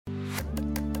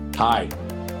Hi,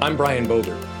 I'm Brian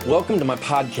Boger. Welcome to my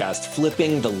podcast,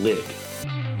 Flipping the Lid.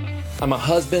 I'm a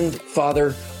husband,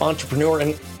 father, entrepreneur,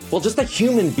 and, well, just a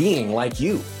human being like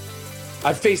you.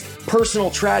 I've faced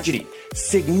personal tragedy,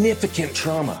 significant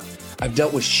trauma. I've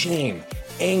dealt with shame,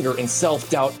 anger, and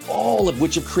self-doubt, all of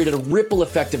which have created a ripple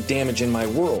effect of damage in my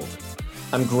world.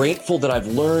 I'm grateful that I've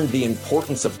learned the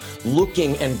importance of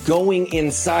looking and going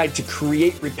inside to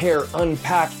create, repair,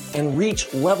 unpack, and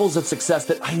reach levels of success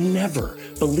that I never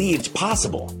believed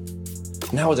possible.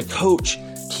 Now, as a coach,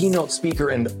 keynote speaker,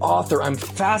 and author, I'm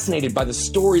fascinated by the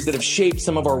stories that have shaped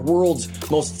some of our world's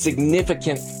most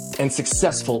significant and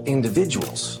successful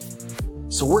individuals.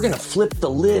 So we're going to flip the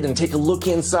lid and take a look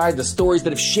inside the stories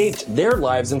that have shaped their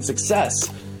lives and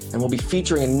success. And we'll be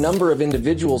featuring a number of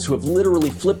individuals who have literally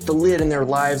flipped the lid in their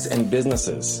lives and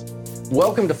businesses.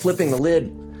 Welcome to Flipping the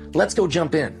Lid. Let's go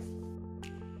jump in.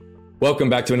 Welcome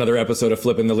back to another episode of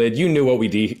Flipping the Lid. You knew what we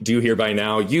do here by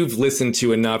now. You've listened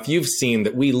to enough. You've seen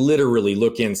that we literally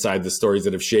look inside the stories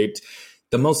that have shaped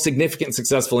the most significant,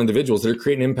 successful individuals that are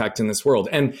creating impact in this world.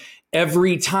 And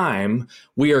every time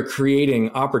we are creating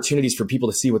opportunities for people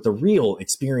to see what the real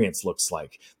experience looks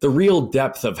like, the real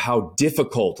depth of how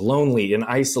difficult, lonely, and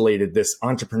isolated this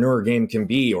entrepreneur game can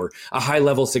be, or a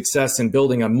high-level success in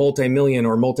building a multi-million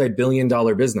or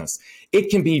multi-billion-dollar business. It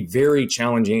can be very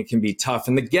challenging. It can be tough.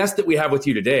 And the guest that we have with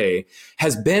you today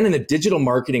has been in the digital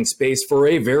marketing space for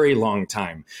a very long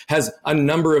time, has a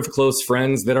number of close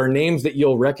friends that are names that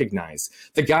you'll recognize.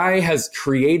 The guy has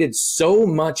created so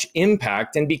much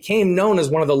impact and became known as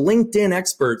one of the LinkedIn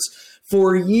experts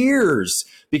for years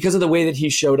because of the way that he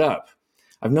showed up.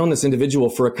 I've known this individual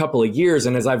for a couple of years,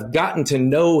 and as I've gotten to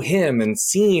know him and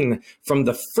seen from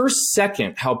the first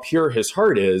second how pure his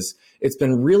heart is, it's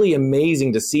been really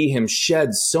amazing to see him shed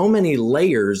so many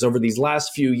layers over these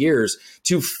last few years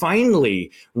to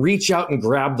finally reach out and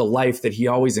grab the life that he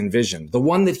always envisioned, the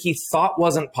one that he thought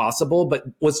wasn't possible, but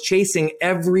was chasing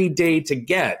every day to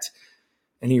get.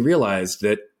 And he realized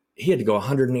that he had to go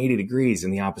 180 degrees in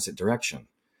the opposite direction.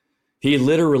 He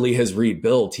literally has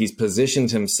rebuilt. He's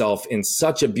positioned himself in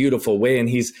such a beautiful way. And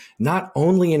he's not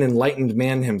only an enlightened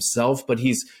man himself, but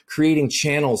he's creating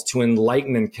channels to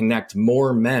enlighten and connect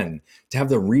more men to have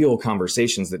the real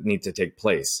conversations that need to take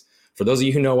place. For those of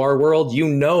you who know our world, you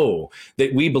know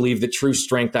that we believe that true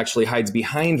strength actually hides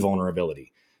behind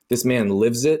vulnerability. This man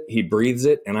lives it, he breathes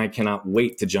it, and I cannot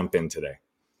wait to jump in today.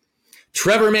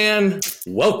 Trevor, man,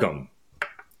 welcome.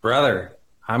 Brother,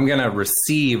 I'm going to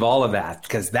receive all of that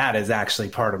because that is actually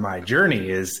part of my journey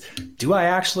is, do I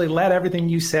actually let everything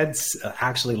you said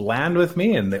actually land with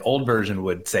me? And the old version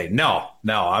would say, no,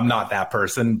 I'm not that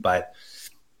person, but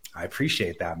I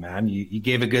appreciate that, man. You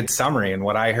gave a good summary. And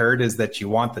what I heard is that you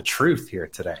want the truth here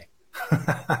today.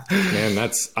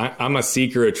 Man, I'm a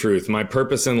seeker of truth. My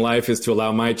purpose in life is to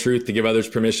allow my truth to give others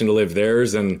permission to live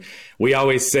theirs. And we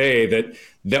always say that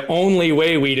the only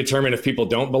way we determine if people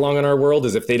don't belong in our world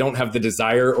is if they don't have the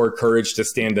desire or courage to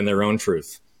stand in their own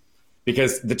truth.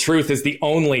 Because the truth is the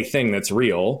only thing that's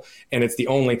real, and it's the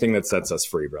only thing that sets us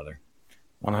free, brother.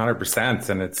 100%.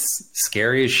 And it's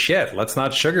scary as shit. Let's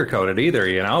not sugarcoat it either.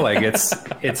 You know, like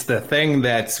it's the thing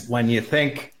that when you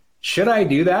think, should I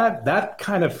do that? That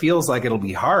kind of feels like it'll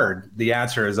be hard. The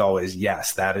answer is always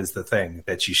yes. That is the thing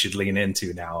that you should lean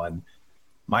into now. And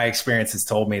my experience has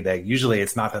told me that usually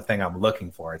it's not the thing I'm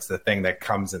looking for. It's the thing that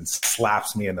comes and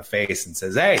slaps me in the face and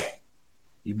says, hey,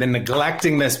 you've been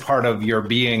neglecting this part of your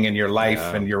being and your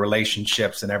life and your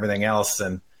relationships and everything else.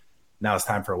 And now it's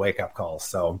time for a wake-up call.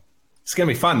 So it's going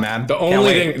to be fun, man. The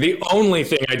only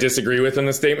thing I disagree with in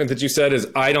the statement that you said is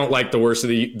I don't like the worst of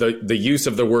the use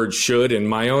of the word should in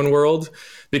my own world,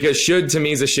 because should to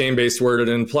me is a shame-based word. It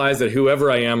implies that whoever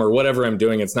I am or whatever I'm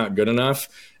doing, it's not good enough.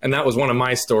 And that was one of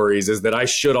my stories, is that I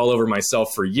should all over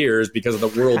myself for years because the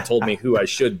world told me who I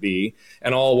should be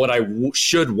and all what I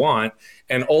should want.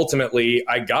 And ultimately,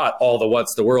 I got all the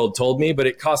what's the world told me, but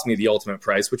it cost me the ultimate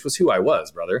price, which was who I was,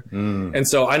 brother. And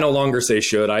so I no longer say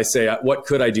should. I say, what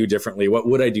could I do differently? What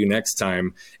would I do next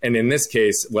time? And in this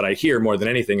case, what I hear more than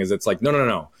anything is it's like,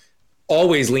 no.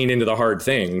 Always lean into the hard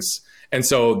things. And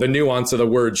so the nuance of the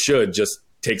word should just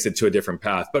takes it to a different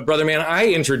path. But brother, man, I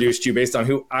introduced you based on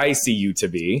who I see you to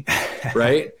be,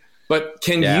 right? But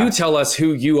can you tell us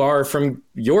who you are from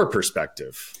your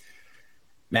perspective?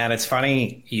 Man, it's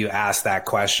funny you asked that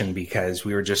question because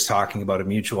we were just talking about a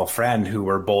mutual friend who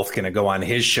we're both going to go on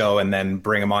his show and then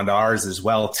bring him onto ours as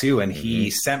well, too. And he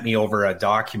sent me over a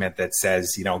document that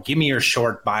says, give me your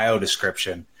short bio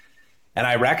description. And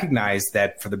I recognized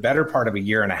that for the better part of a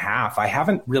year and a half, I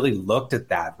haven't really looked at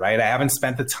that, right? I haven't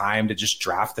spent the time to just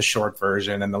draft the short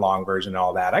version and the long version and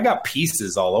all that. I got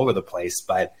pieces all over the place,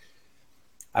 but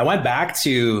I went back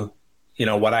to,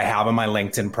 what I have on my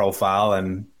LinkedIn profile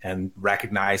and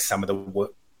recognize some of the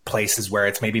places where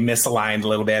it's maybe misaligned a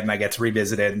little bit, and I get to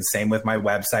revisit it, and same with my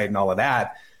website and all of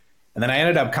that. And then I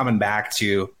ended up coming back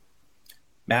to,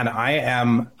 man, I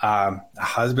am a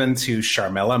husband to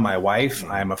Sharmila, my wife.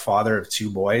 I am a father of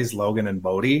 2 boys, Logan and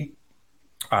Bodhi.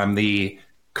 I'm the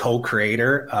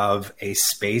co-creator of a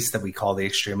space that we call the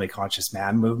Extremely Conscious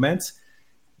Man Movement.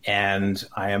 And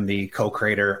I am the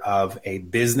co-creator of a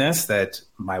business that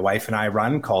my wife and I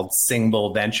run called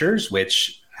Single Ventures,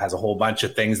 which has a whole bunch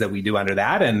of things that we do under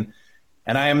that. And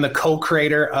I am the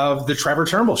co-creator of the Trevor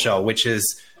Turnbull Show, which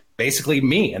is basically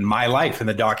me and my life and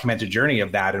the documented journey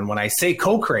of that. And when I say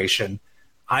co-creation,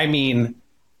 I mean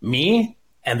me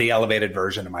and the elevated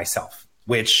version of myself,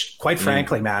 which quite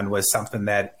frankly, man, was something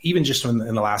that even just in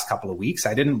the last couple of weeks,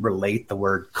 I didn't relate the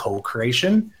word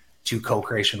co-creation to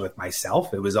co-creation with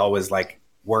myself. It was always like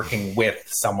working with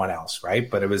someone else, right?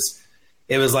 But it was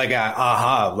like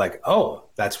oh,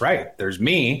 that's right. There's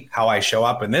me, how I show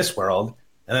up in this world.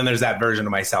 And then there's that version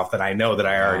of myself that I know that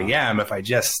I already am if I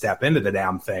just step into the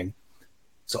damn thing.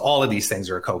 So all of these things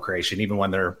are a co-creation, even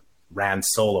when they're ran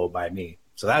solo by me.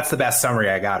 So that's the best summary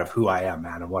I got of who I am,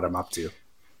 man, and what I'm up to.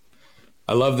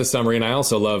 I love the summary, and I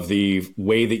also love the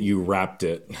way that you wrapped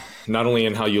it, not only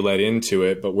in how you led into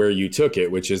it, but where you took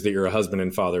it, which is that you're a husband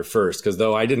and father first. Because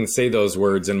though I didn't say those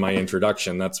words in my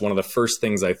introduction, that's one of the first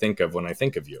things I think of when I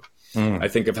think of you. I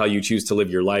think of how you choose to live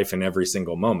your life in every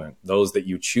single moment, those that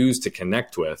you choose to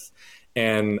connect with.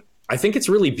 And I think it's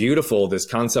really beautiful, this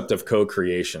concept of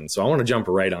co-creation. So I want to jump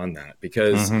right on that,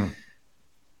 because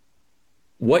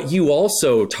what you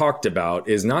also talked about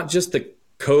is not just the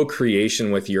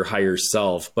co-creation with your higher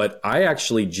self, but I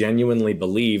actually genuinely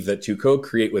believe that to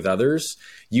co-create with others,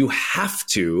 you have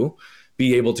to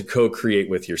be able to co-create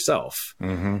with yourself.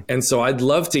 And so I'd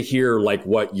love to hear like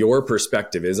what your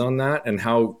perspective is on that, and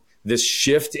how this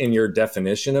shift in your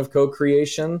definition of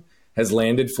co-creation has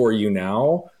landed for you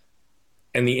now,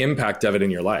 and the impact of it in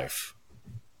your life.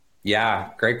 Yeah,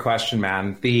 great question,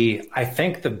 man. I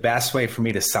think the best way for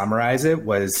me to summarize it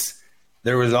was,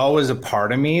 there was always a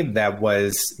part of me that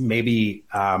was maybe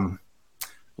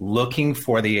looking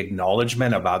for the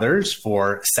acknowledgement of others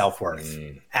for self-worth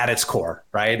at its core,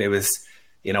 right? It was,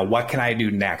 what can I do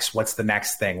next? What's the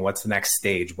next thing? What's the next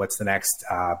stage? What's the next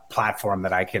platform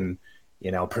that I can,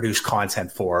 produce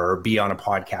content for, or be on a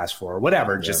podcast for, or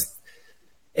whatever. Yeah. Just,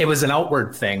 it was an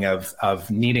outward thing of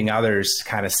needing others to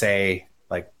kind of say,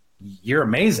 like, you're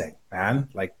amazing, man.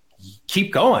 Like,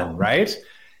 keep going, right?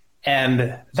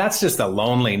 And that's just a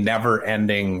lonely,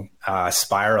 never-ending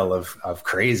spiral of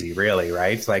crazy, really,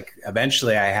 right? Like,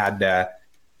 eventually I had to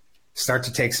start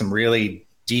to take some really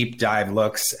deep dive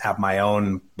looks at my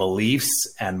own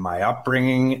beliefs and my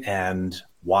upbringing and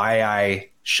why I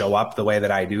show up the way that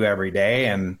I do every day,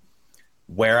 and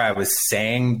where I was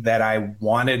saying that I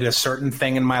wanted a certain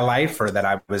thing in my life, or that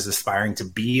I was aspiring to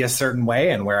be a certain way,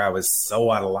 and where I was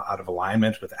so out of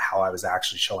alignment with how I was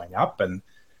actually showing up.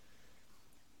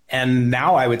 And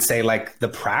now I would say, like, the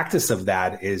practice of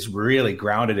that is really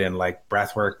grounded in like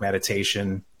breath work,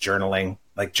 meditation, journaling,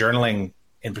 like journaling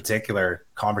in particular,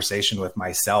 conversation with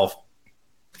myself.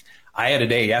 I had a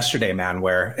day yesterday, man,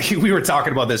 where we were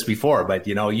talking about this before, but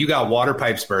you got water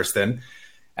pipes bursting,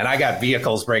 and I got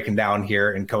vehicles breaking down here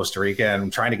in Costa Rica, and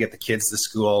I'm trying to get the kids to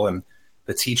school, and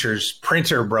the teacher's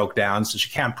printer broke down, so she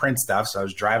can't print stuff. So I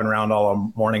was driving around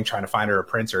all morning trying to find her a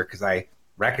printer, because I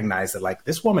recognize that, like,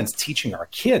 this woman's teaching our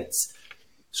kids.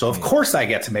 So of course I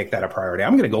get to make that a priority.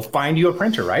 I'm going to go find you a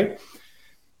printer, right?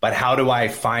 But how do I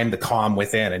find the calm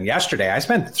within? And yesterday I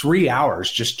spent 3 hours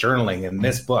just journaling in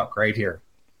this book right here.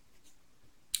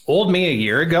 Old me a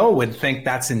year ago would think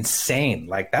that's insane.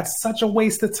 Like, that's such a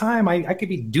waste of time. I could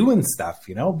be doing stuff,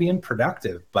 being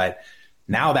productive. But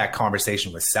now that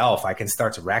conversation with self, I can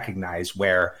start to recognize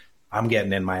where I'm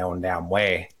getting in my own damn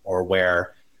way, or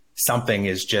where something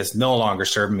is just no longer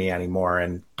serving me anymore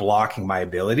and blocking my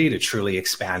ability to truly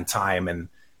expand time and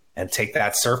take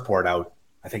that surfboard out.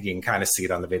 I think you can kind of see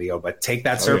it on the video, but take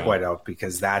that surfboard out,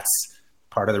 because that's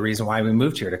part of the reason why we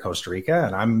moved here to Costa Rica,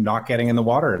 and I'm not getting in the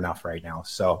water enough right now.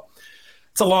 So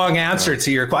it's a long answer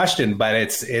to your question, but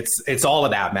it's all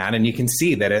of that, man. And you can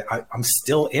see that I'm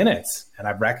still in it, and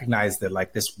I've recognized that,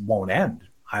 like, this won't end.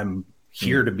 I'm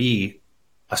here to be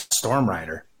a storm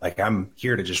rider. Like, I'm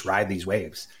here to just ride these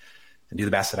waves and do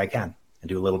the best that I can and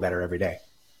do a little better every day.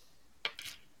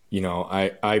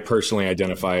 I personally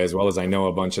identify, as well as I know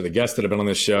a bunch of the guests that have been on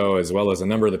this show, as well as a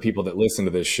number of the people that listen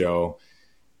to this show,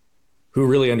 who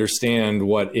really understand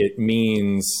what it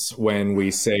means when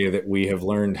we say that we have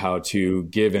learned how to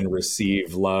give and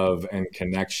receive love and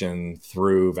connection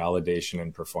through validation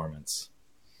and performance.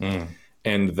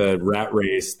 And the rat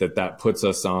race that puts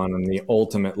us on, and the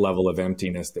ultimate level of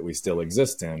emptiness that we still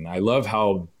exist in. I love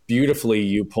how beautifully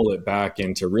you pull it back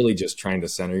into really just trying to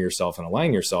center yourself and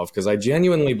align yourself, because I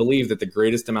genuinely believe that the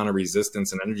greatest amount of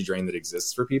resistance and energy drain that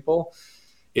exists for people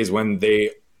is when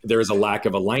there is a lack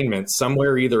of alignment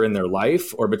somewhere, either in their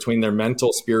life or between their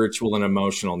mental, spiritual, and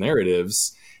emotional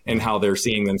narratives and how they're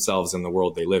seeing themselves in the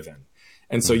world they live in.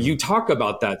 And so you talk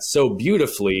about that so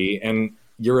beautifully, and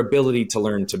your ability to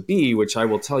learn to be, which I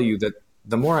will tell you that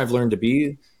the more I've learned to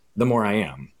be, the more I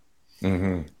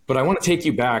am. But I want to take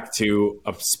you back to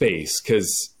a space,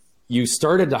 because you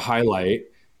started to highlight,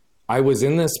 I was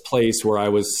in this place where I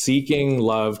was seeking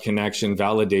love, connection,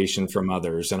 validation from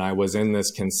others. And I was in this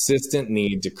consistent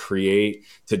need to create,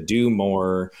 to do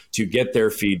more, to get their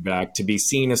feedback, to be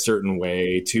seen a certain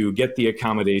way, to get the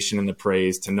accommodation and the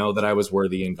praise, to know that I was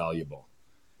worthy and valuable.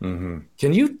 Can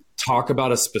you talk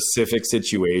about a specific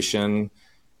situation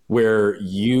where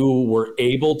you were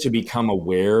able to become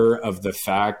aware of the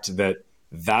fact that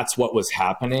that's what was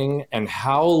happening, and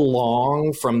how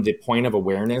long from the point of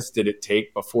awareness did it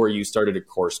take before you started to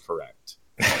course correct?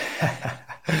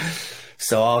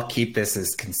 So I'll keep this as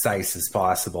concise as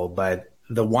possible, but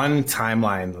the one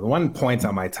point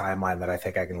on my timeline that I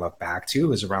think I can look back to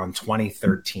was around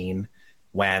 2013,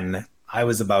 when I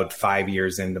was about 5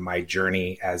 years into my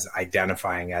journey as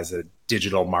identifying as a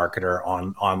digital marketer,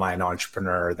 online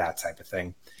entrepreneur, that type of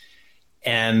thing.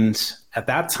 And at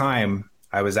that time,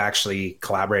 I was actually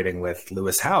collaborating with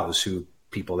Lewis Howes, who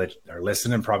people that are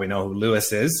listening probably know who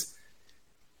Lewis is.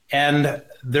 And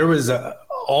there was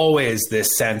always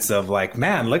this sense of like,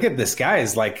 man, look at this guy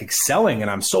is like excelling, and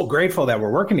I'm so grateful that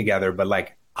we're working together, but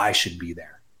like, I should be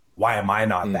there. Why am I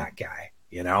not that guy?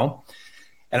 You know?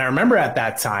 And I remember at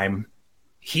that time,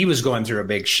 he was going through a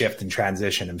big shift and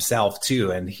transition himself too.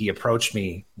 And he approached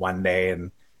me one day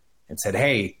and said,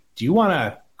 hey, do you want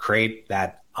to create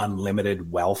that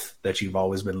unlimited wealth that you've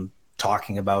always been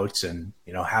talking about, and,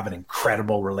 you know, have an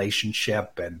incredible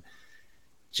relationship and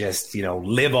just, you know,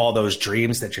 live all those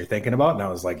dreams that you're thinking about? And I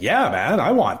was like, yeah, man,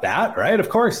 I want that. Right. Of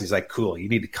course. He's like, cool. You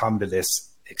need to come to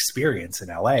this experience in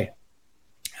LA.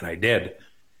 And I did.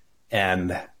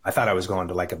 And I thought I was going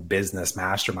to like a business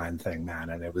mastermind thing, man.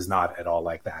 And it was not at all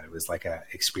like that. It was like a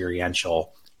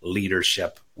experiential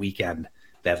leadership weekend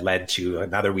that led to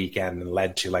another weekend and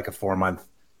led to like a 4-month,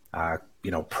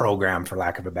 program, for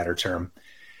lack of a better term.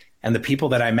 And the people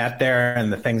that I met there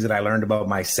and the things that I learned about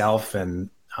myself and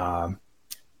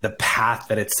the path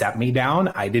that it set me down,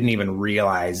 I didn't even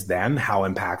realize then how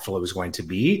impactful it was going to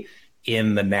be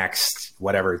in the next,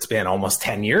 whatever it's been, almost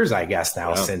 10 years, I guess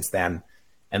now, since then.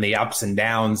 And the ups and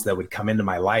downs that would come into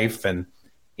my life. And,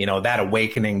 you know, that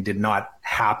awakening did not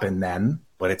happen then,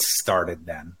 but it started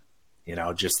then. You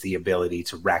know, just the ability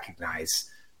to recognize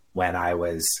when I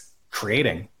was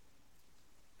creating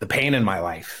the pain in my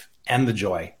life and the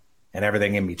joy and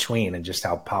everything in between, and just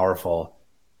how powerful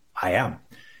I am.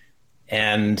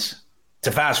 And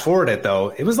to fast forward it though,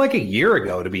 it was like a year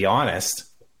ago, to be honest.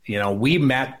 You know, we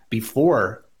met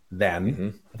before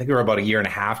then. I think we were about a year and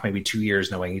a half, maybe 2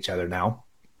 years knowing each other now.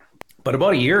 But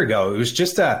about a year ago, it was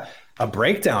just a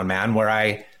breakdown, man, where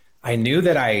I knew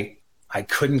that I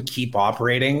couldn't keep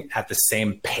operating at the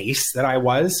same pace that I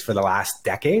was for the last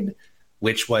decade,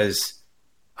 which was,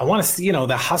 I want to see, you know,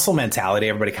 the hustle mentality.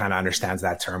 Everybody kind of understands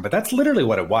that term, but that's literally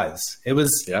what it was. It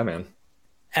was, yeah, man.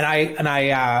 And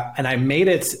I made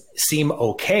it seem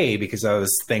okay because I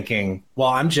was thinking, well,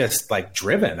 I'm just like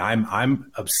driven.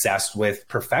 I'm obsessed with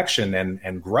perfection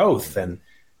and growth. And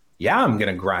yeah, I'm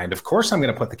going to grind. Of course, I'm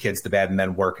going to put the kids to bed and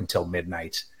then work until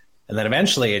midnight. And then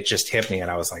eventually it just hit me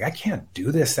and I was like, I can't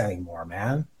do this anymore,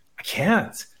 man. I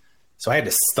can't. So I had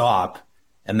to stop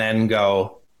and then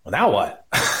go, well, now what?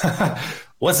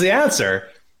 What's the answer?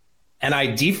 And I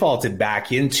defaulted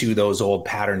back into those old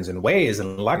patterns and ways.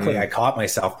 And luckily I caught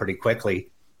myself pretty quickly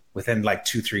within like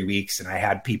 2-3 weeks. And I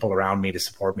had people around me to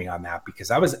support me on that, because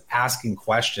I was asking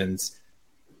questions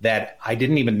that I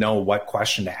didn't even know what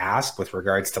question to ask with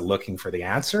regards to looking for the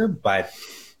answer, but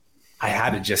I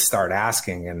had to just start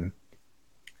asking.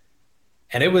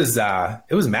 And it was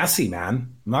messy,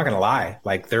 man. I'm not going to lie.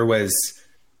 Like, there was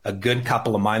a good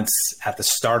couple of months at the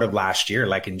start of last year,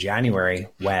 like in January,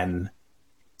 when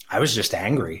I was just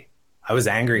angry. I was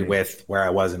angry with where I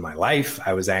was in my life.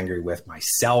 I was angry with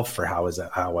myself for how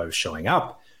I was showing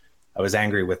up. I was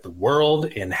angry with the world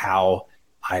in how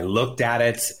I looked at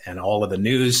it and all of the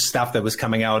news stuff that was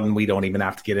coming out. And we don't even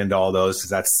have to get into all those because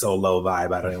that's so low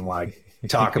vibe. I don't even want to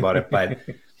talk about it.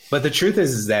 But the truth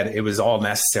is that it was all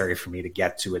necessary for me to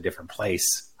get to a different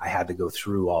place. I had to go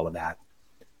through all of that.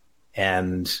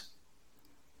 And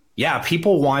yeah,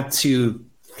 people want to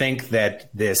think that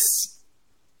this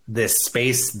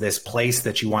space, this place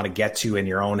that you want to get to in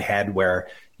your own head, where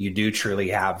you do truly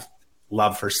have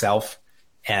love for self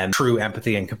and true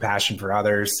empathy and compassion for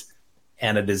others,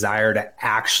 and a desire to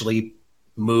actually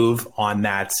move on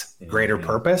that greater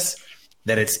purpose,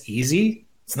 that it's easy.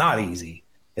 It's not easy.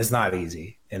 It's not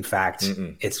easy. In fact,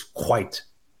 it's quite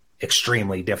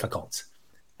extremely difficult.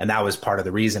 And that was part of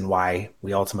the reason why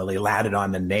we ultimately landed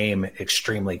on the name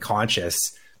Extremely Conscious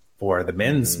for the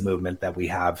men's movement that we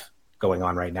have going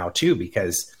on right now too,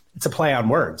 because it's a play on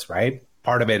words, right?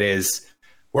 Part of it is,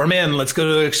 we're men, let's go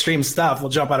to extreme stuff. We'll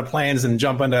jump out of planes and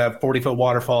jump into 40-foot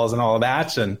waterfalls and all of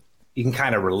that. And you can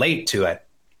kind of relate to it.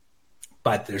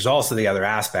 But there's also the other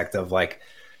aspect of like,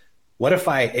 what if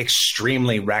I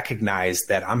extremely recognize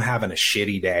that I'm having a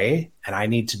shitty day and I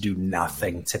need to do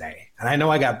nothing today? And I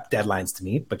know I got deadlines to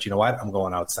meet, but you know what? I'm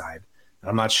going outside. And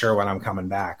I'm not sure when I'm coming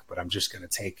back, but I'm just going to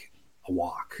take a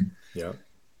walk. Yeah.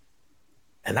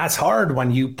 And that's hard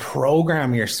when you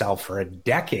program yourself for a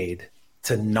decade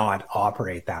to not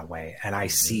operate that way. And I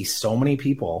see so many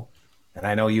people, and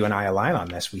I know you and I align on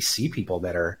this, we see people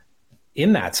that are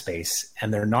in that space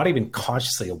and they're not even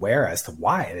consciously aware as to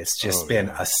why. It's just been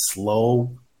a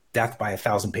slow death by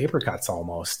 1,000 paper cuts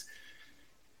almost.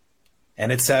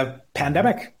 And it's a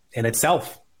pandemic in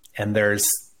itself. And there's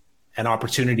an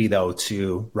opportunity though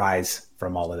to rise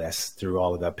from all of this through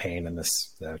all of the pain and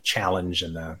the challenge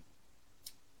and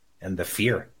the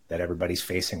fear that everybody's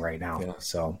facing right now. Yeah.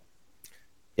 So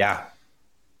yeah,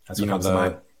 that's what comes to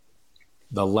mind.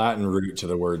 The Latin root to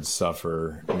the word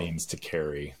suffer means to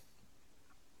carry.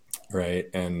 Right.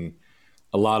 And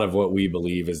a lot of what we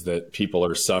believe is that people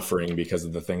are suffering because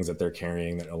of the things that they're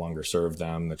carrying that no longer serve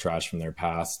them, the trash from their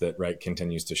past that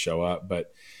continues to show up.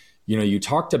 But, you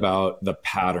talked about the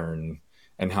pattern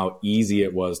and how easy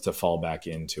it was to fall back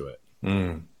into it.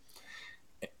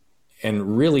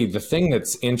 And really the thing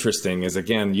that's interesting is,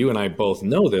 again, you and I both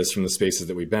know this from the spaces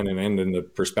that we've been in and in the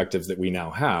perspectives that we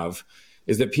now have,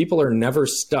 is that people are never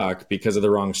stuck because of the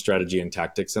wrong strategy and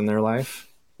tactics in their life.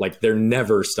 Like they're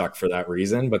never stuck for that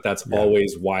reason, but that's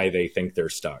always why they think they're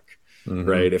stuck,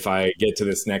 right? If I get to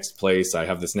this next place, I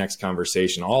have this next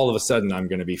conversation, all of a sudden I'm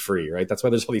going to be free, right? That's why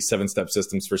there's all these 7-step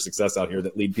systems for success out here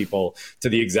that lead people to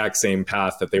the exact same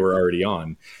path that they were already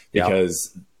on,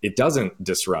 because it doesn't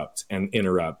disrupt and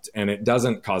interrupt, and it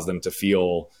doesn't cause them to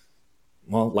feel,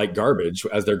 well, like garbage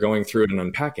as they're going through it and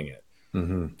unpacking it.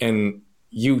 And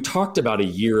you talked about a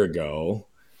year ago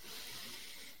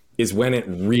is when it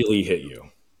really hit you.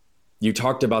 You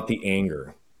talked about the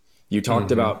anger. You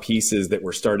talked about pieces that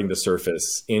were starting to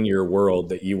surface in your world,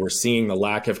 that you were seeing the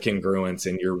lack of congruence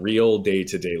in your real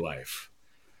day-to-day life.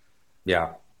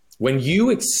 Yeah. When you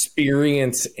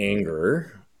experience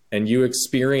anger and you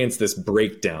experience this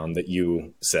breakdown that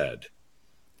you said,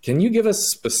 can you give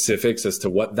us specifics as to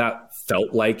what that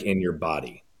felt like in your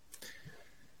body?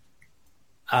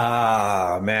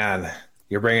 Man,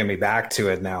 you're bringing me back to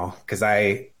it now. Because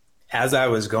as I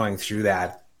was going through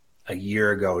that a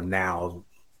year ago now,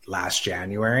 last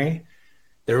January,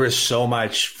 there was so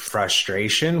much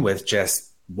frustration with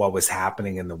just what was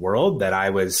happening in the world that I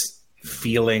was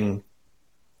feeling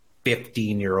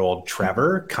 15-year-old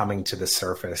Trevor coming to the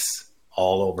surface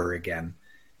all over again.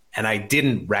 And I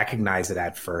didn't recognize it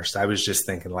at first. I was just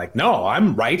thinking like, no,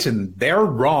 I'm right and they're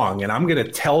wrong. And I'm going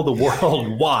to tell the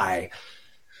world why.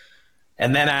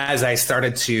 And then as I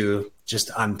started to just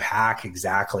unpack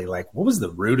exactly like, what was the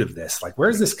root of this? Like,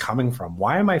 where's this coming from?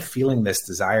 Why am I feeling this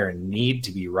desire and need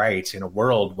to be right in a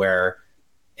world where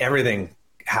everything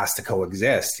has to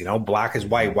coexist? Black is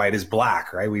white, white is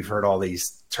black, right? We've heard all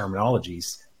these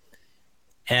terminologies.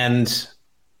 And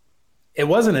it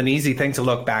wasn't an easy thing to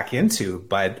look back into.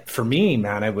 But for me,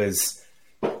 man, it was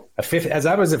as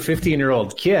I was a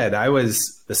 15-year-old kid, I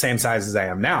was the same size as I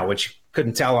am now, which you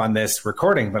couldn't tell on this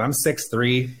recording, but I'm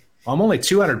 6'3". I'm only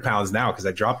 200 pounds now because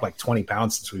I dropped like 20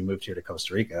 pounds since we moved here to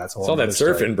Costa Rica. That's all that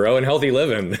surfing, story. Bro, and healthy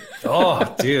living.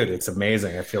 Oh, dude, it's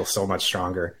amazing. I feel so much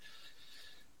stronger.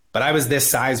 But I was this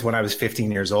size when I was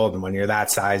 15 years old. And when you're that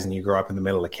size and you grow up in the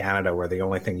middle of Canada, where the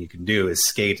only thing you can do is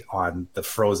skate on the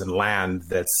frozen land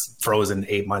that's frozen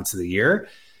 8 months of the year,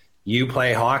 you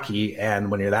play hockey.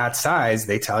 And when you're that size,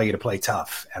 they tell you to play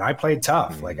tough. And I played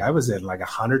tough. Like I was in like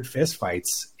 100 fist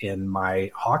fights in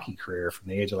my hockey career from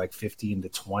the age of like 15 to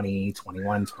 20,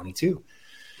 21, 22.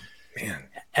 Man.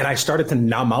 And I started to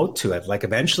numb out to it. Like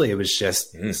eventually it was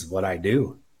just, this is what I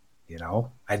do.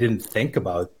 I didn't think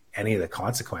about any of the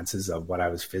consequences of what I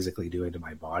was physically doing to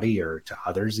my body or to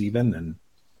others even.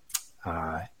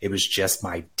 And it was just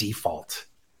my default.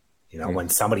 When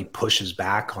somebody pushes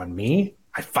back on me,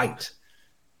 I fight.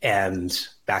 And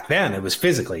back then it was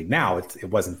physically. Now it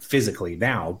wasn't physically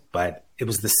now, but it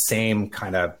was the same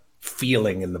kind of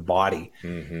feeling in the body.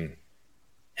 Mm-hmm.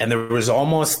 And there was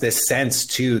almost this sense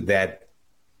too that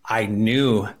I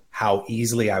knew how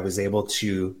easily I was able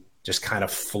to just kind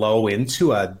of flow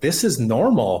into this is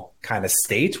normal kind of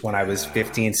state when I was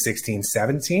 15, 16,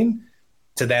 17,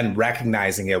 to then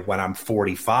recognizing it when I'm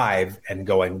 45 and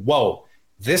going, whoa,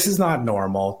 this is not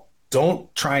normal.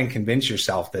 Don't try and convince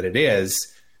yourself that it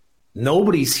is.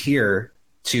 Nobody's here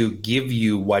to give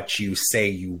you what you say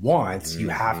you want. Mm-hmm. You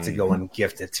have to go and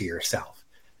gift it to yourself.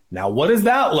 Now, what does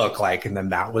that look like? And then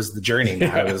that was the journey.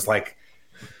 Now it was like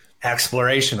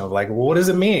exploration of like, well, what does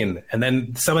it mean? And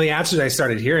then some of the answers I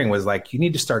started hearing was like, you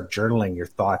need to start journaling your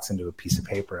thoughts into a piece of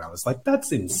paper. And I was like,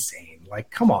 that's insane. Like,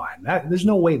 come on, there's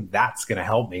no way that's going to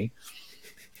help me.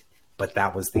 But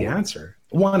that was the answer.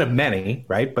 One of many,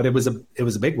 right? But it was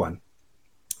a big one.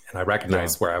 And I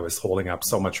recognized where I was holding up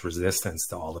so much resistance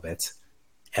to all of it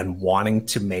and wanting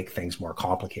to make things more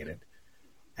complicated.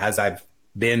 As I've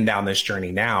been down this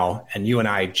journey now, and you and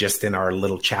I just in our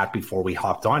little chat before we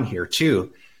hopped on here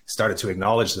too, started to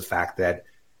acknowledge the fact that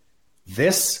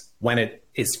this, when it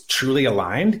is truly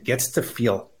aligned, gets to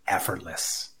feel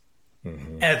effortless.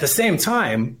 Mm-hmm. And at the same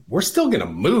time, we're still going to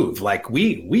move. Like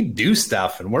we do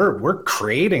stuff and we're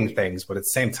creating things, but at the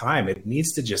same time, it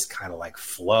needs to just kind of like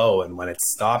flow. And when it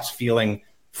stops feeling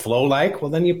flow-like, well,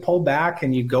 then you pull back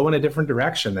and you go in a different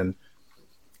direction. And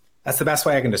that's the best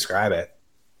way I can describe it.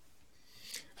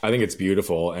 I think it's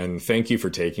beautiful. And thank you for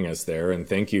taking us there. And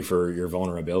thank you for your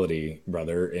vulnerability,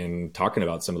 brother, in talking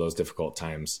about some of those difficult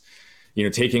times.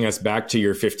 Taking us back to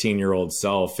your 15-year-old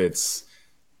self,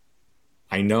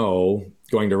 I know,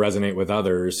 going to resonate with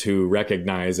others who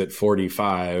recognize at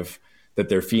 45 that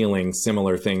they're feeling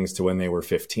similar things to when they were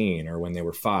 15 or when they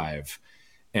were 5.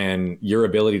 And your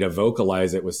ability to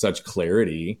vocalize it with such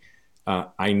clarity,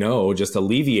 I know, just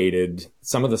alleviated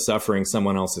some of the suffering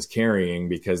someone else is carrying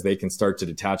because they can start to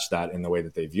detach that in the way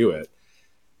that they view it.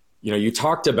 You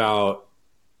talked about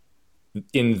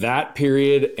in that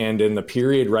period and in the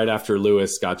period right after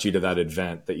Lewis got you to that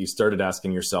event that you started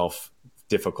asking yourself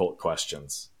difficult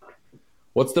questions.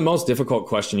 What's the most difficult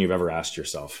question you've ever asked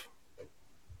yourself?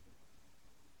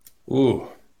 Ooh.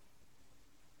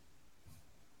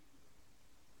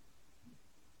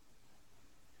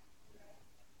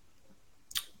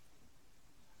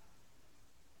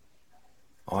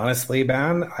 Honestly,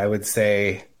 Ben, I would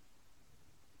say,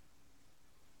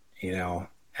 am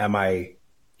I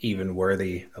even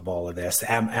worthy of all of this?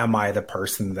 Am I the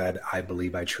person that I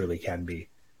believe I truly can be?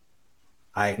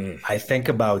 I think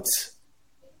about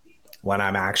when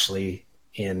I'm actually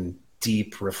in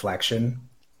deep reflection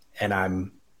and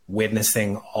I'm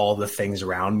witnessing all the things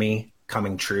around me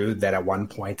coming true that at one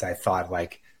point I thought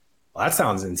like, well, that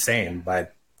sounds insane,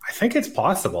 but I think it's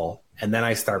possible. And then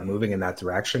I start moving in that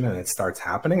direction and it starts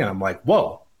happening. And I'm like,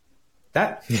 whoa,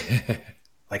 that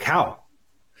like how?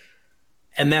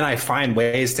 And then I find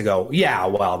ways to go, yeah,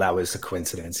 well, that was a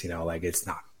coincidence, like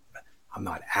I'm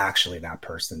not actually that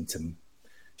person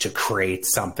to create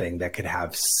something that could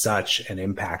have such an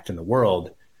impact in the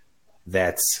world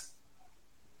that's,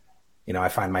 I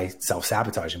find myself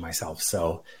sabotaging myself.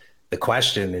 So the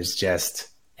question is just,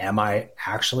 am I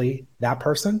actually that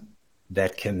person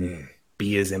that can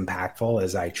be as impactful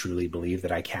as I truly believe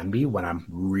that I can be when I'm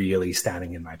really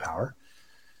standing in my power?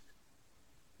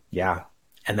 Yeah.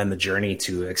 And then the journey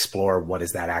to explore, what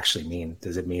does that actually mean?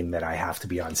 Does it mean that I have to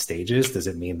be on stages? Does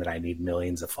it mean that I need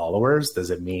millions of followers?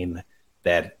 Does it mean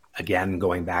that, again,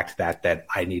 going back to that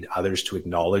I need others to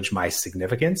acknowledge my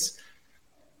significance?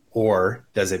 Or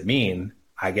does it mean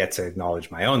I get to acknowledge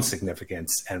my own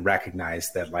significance and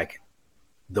recognize that like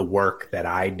the work that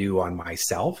I do on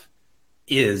myself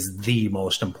is the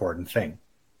most important thing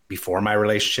before my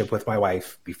relationship with my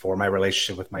wife, before my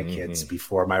relationship with my kids,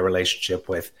 before my relationship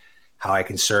with how I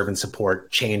can serve and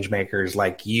support change makers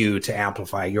like you to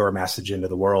amplify your message into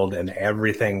the world and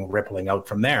everything rippling out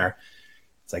from there.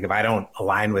 It's like, if I don't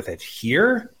align with it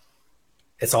here,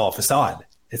 it's all a facade.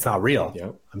 It's not real.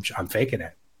 Yep. I'm faking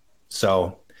it.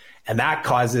 So, and that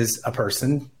causes a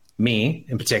person, me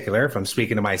in particular, if I'm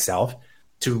speaking to myself,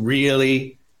 to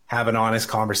really have an honest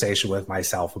conversation with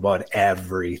myself about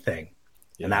everything.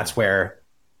 Yeah. And that's where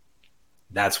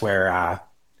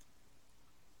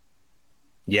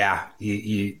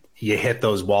you hit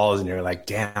those walls and you're like,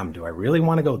 damn, do I really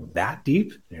want to go that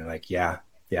deep? And you're like, yeah,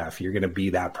 if you're going to be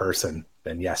that person,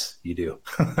 then yes, you do.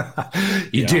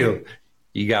 You do.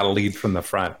 You got to lead from the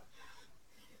front.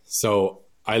 So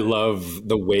I love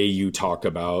the way you talk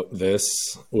about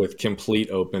this with complete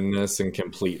openness and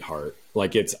complete heart.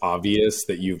 Like, it's obvious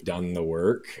that you've done the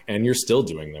work and you're still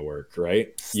doing the work, right?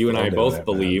 You and I both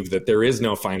believe that there is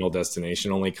no final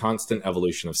destination, only constant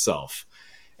evolution of self.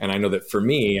 And I know that for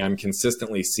me, I'm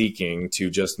consistently seeking to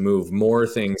just move more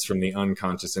things from the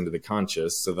unconscious into the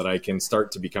conscious so that I can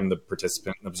start to become the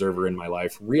participant and observer in my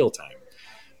life real time,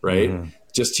 right? Mm-hmm.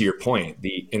 Just to your point,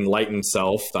 the enlightened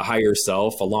self, the higher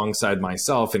self alongside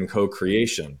myself in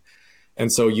co-creation.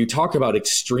 And so you talk about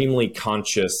extremely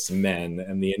conscious men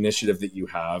and the initiative that you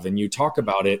have, and you talk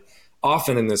about it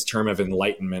often in this term of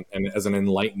enlightenment and as an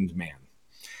enlightened man.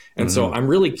 And mm-hmm. so I'm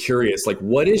really curious, like,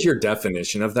 what is your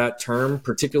definition of that term,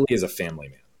 particularly as a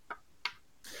family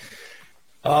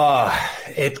man?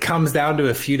 It comes down to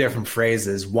a few different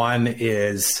phrases. One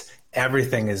is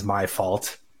everything is my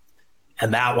fault.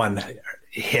 And that one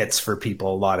hits for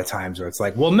people a lot of times where it's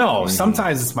like, well, no,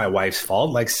 sometimes it's my wife's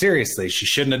fault. Like, seriously, she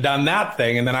shouldn't have done that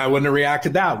thing. And then I wouldn't have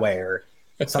reacted that way. Or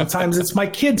sometimes it's my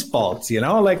kid's fault, you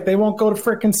know, like they won't go to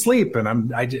frickin' sleep.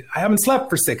 And I haven't slept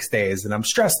for 6 days and I'm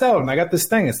stressed out and I got this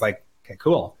thing. It's like, okay,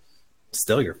 cool.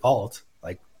 Still your fault.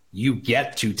 Like, you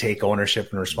get to take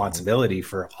ownership and responsibility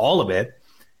for all of it.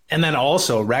 And then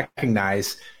also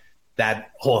recognize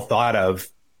that whole thought of,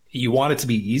 you want it to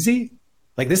be easy.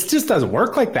 Like, this just doesn't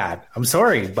work like that. I'm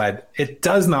sorry, but it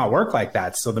does not work like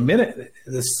that. So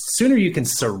the sooner you can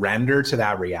surrender to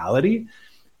that reality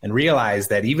and realize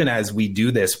that even as we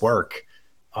do this work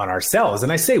on ourselves,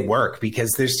 and I say work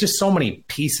because there's just so many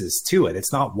pieces to it.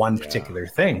 It's not one particular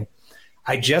thing.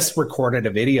 I just recorded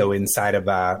a video inside of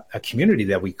a community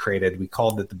that we created. We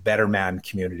called it the Better Man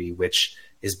Community, which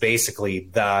is basically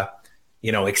the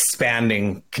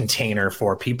expanding container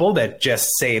for people that just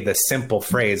say the simple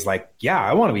phrase like, yeah,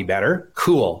 I want to be better.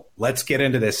 Cool. Let's get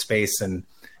into this space and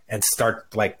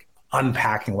start like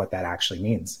unpacking what that actually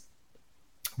means.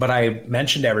 But I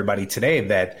mentioned to everybody today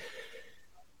that,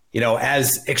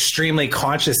 as extremely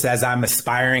conscious as I'm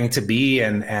aspiring to be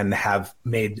and have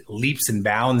made leaps and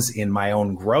bounds in my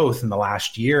own growth in the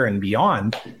last year and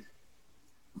beyond,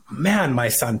 man, my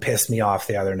son pissed me off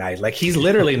the other night. Like, he's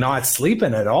literally not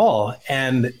sleeping at all.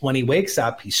 And when he wakes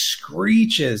up, he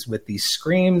screeches with these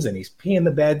screams and he's peeing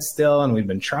the bed still. And we've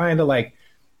been trying to like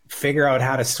figure out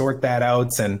how to sort that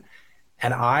out. And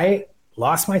I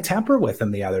lost my temper with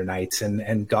him the other night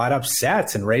and got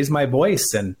upset and raised my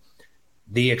voice. And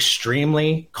the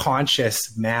extremely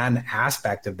conscious man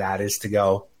aspect of that is to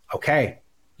go, okay,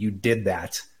 you did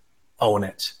that. Own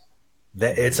it.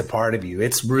 That it's a part of you.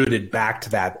 It's rooted back to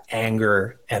that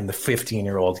anger and the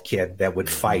 15-year-old kid that would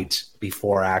fight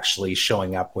before actually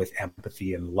showing up with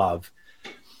empathy and love.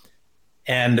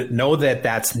 And know that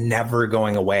that's never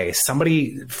going away.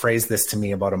 Somebody phrased this to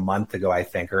me about a month ago, I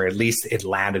think, or at least it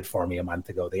landed for me a month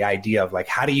ago. The idea of like,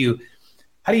 how do you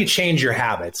change your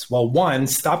habits? Well, one,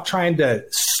 stop trying to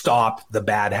stop the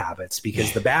bad habits,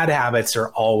 because the bad habits are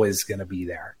always going to be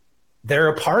there. They're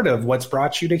a part of what's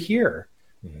brought you to here.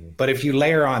 Mm-hmm. But if you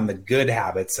layer on the good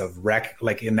habits of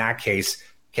like in that case,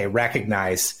 okay,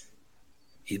 recognize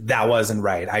that wasn't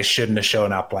right. I shouldn't have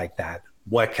shown up like that.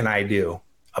 What can I do?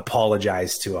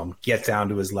 Apologize to him, get down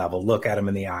to his level, look at him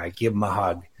in the eye, give him a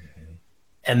hug. Mm-hmm.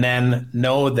 And then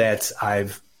know that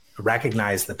I've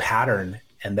recognized the pattern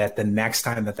and that the next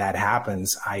time that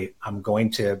happens, I'm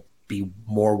going to be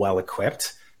more well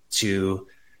equipped to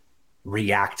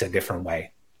react a different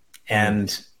way.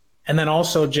 Mm-hmm. And then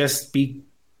also just be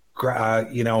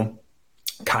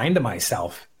kind to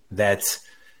myself, that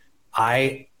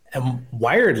I am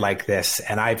wired like this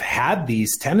and I've had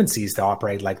these tendencies to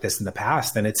operate like this in the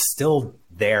past, and it's still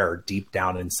there deep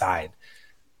down inside.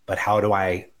 But how do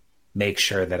I make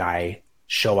sure that I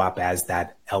show up as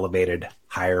that elevated,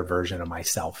 higher version of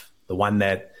myself, the one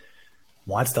that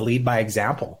wants to lead by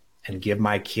example and give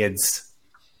my kids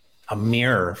a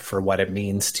mirror for what it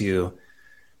means to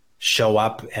show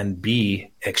up and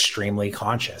be extremely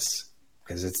conscious,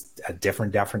 because it's a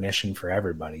different definition for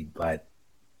everybody. But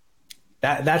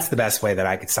that's the best way that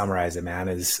I could summarize it, man,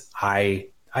 is I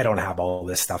don't have all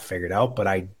this stuff figured out, but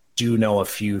I do know a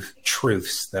few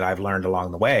truths that I've learned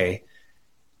along the way.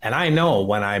 And I know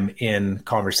when I'm in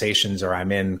conversations or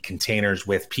I'm in containers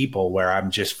with people where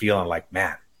I'm just feeling like,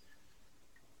 man,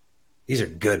 these are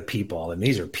good people. And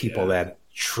these are people that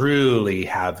truly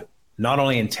have not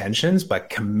only intentions, but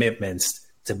commitments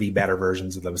to be better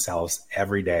versions of themselves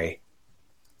every day,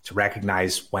 to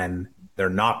recognize when they're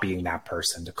not being that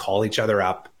person, to call each other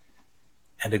up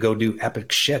and to go do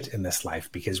epic shit in this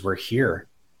life, because we're here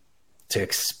to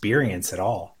experience it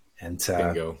all and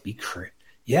to be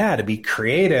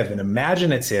creative and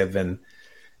imaginative and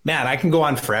Man, I can go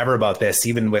on forever about this,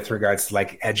 even with regards to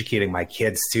like educating my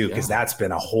kids too, because that's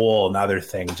been a whole nother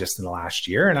thing just in the last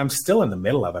year. And I'm still in the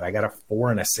middle of it. I got a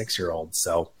 4 and a 6-year-old.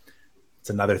 So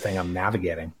it's another thing I'm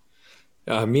navigating.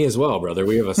 Me as well, brother.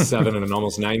 We have a 7 and an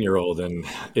almost 9-year-old, and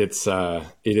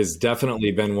it has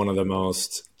definitely been one of the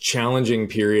most challenging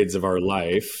periods of our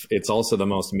life. It's also the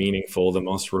most meaningful, the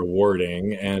most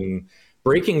rewarding, and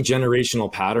breaking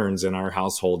generational patterns in our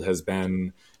household has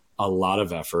been a lot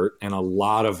of effort and a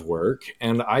lot of work.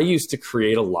 And I used to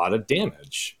create a lot of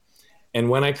damage. And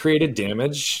when I created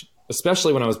damage,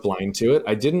 especially when I was blind to it,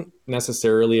 I didn't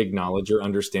necessarily acknowledge or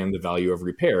understand the value of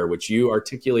repair, which you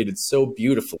articulated so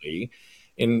beautifully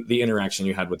in the interaction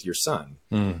you had with your son.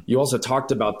 You also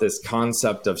talked about this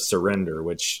concept of surrender,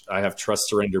 which I have trust,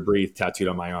 surrender, breathe tattooed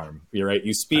on my arm. You're right.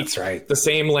 You speak the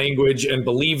same language and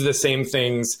believe the same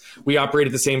things. We operate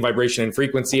at the same vibration and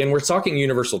frequency, and we're talking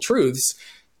universal truths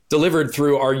delivered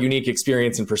through our unique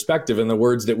experience and perspective and the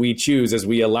words that we choose as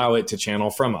we allow it to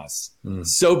channel from us.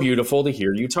 So beautiful to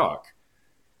hear you talk.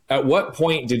 At what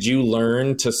point did you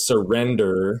learn to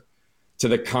surrender to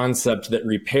the concept that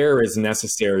repair is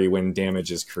necessary when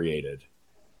damage is created?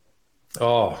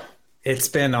 Oh, it's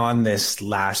been on this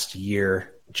last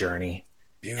year journey.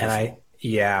 Beautiful.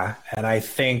 And I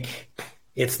think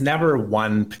it's never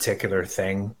one particular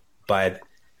thing, but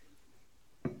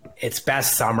it's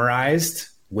best summarized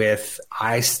with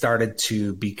I started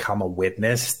to become a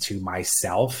witness to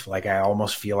myself. Like I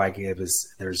almost feel like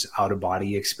there's out of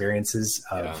body experiences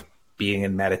of being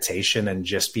in meditation and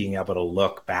just being able to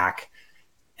look back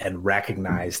and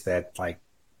recognize that, like,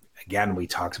 again, we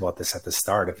talked about this at the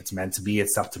start. If it's meant to be,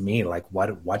 it's up to me. Like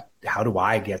how do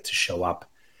I get to show up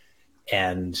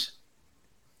and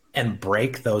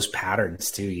break those patterns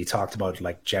too? You talked about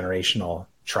like generational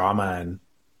trauma,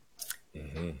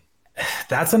 and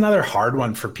that's another hard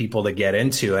one for people to get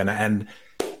into. And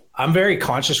I'm very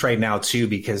conscious right now too,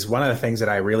 because one of the things that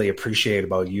I really appreciate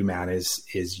about you, man,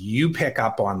 is you pick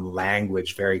up on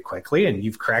language very quickly, and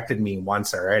you've corrected me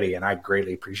once already, and I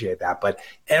greatly appreciate that. But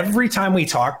every time we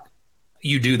talk,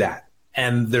 you do that.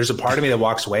 And there's a part of me that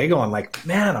walks away going like,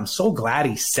 man, I'm so glad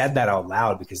he said that out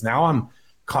loud, because now I'm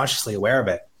consciously aware of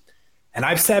it. And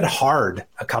I've said hard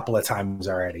a couple of times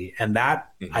already. And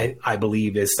that I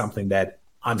believe is something that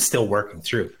I'm still working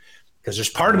through, because there's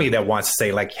part of me that wants to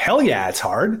say like, hell yeah, it's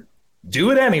hard. Do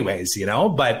it anyways, you know?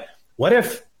 But what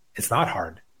if it's not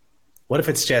hard? What if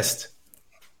it's just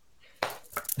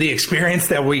the experience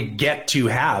that we get to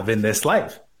have in this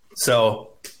life?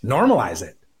 So normalize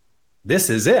it. This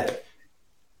is it.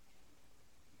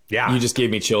 Yeah. You just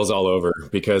gave me chills all over,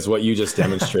 because what you just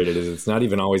demonstrated is it's not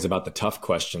even always about the tough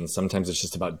questions. Sometimes it's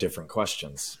just about different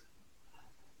questions.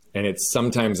 And it's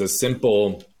sometimes as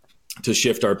simple to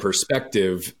shift our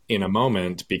perspective in a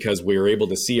moment, because we're able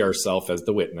to see ourselves as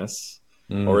the witness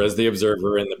or as the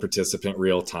observer and the participant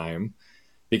real time.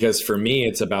 Because for me,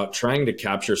 it's about trying to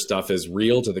capture stuff as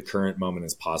real to the current moment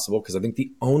as possible, because I think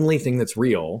the only thing that's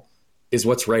real is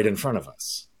what's right in front of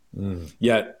us.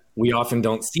 Yet we often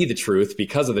don't see the truth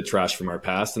because of the trash from our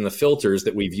past and the filters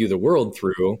that we view the world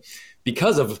through,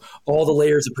 because of all the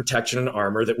layers of protection and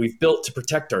armor that we've built to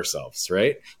protect ourselves,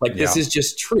 right? Like this is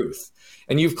just truth.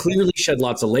 And you've clearly shed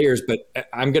lots of layers, but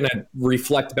I'm going to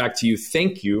reflect back to you.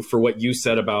 Thank you for what you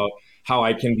said about how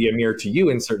I can be a mirror to you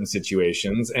in certain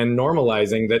situations, and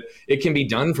normalizing that it can be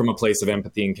done from a place of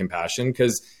empathy and compassion,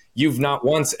 because you've not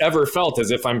once ever felt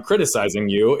as if I'm criticizing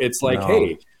you. It's like,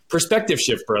 hey, perspective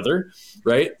shift, brother,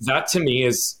 right? That to me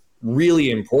is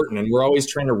really important. And we're always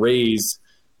trying to raise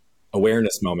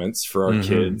awareness moments for our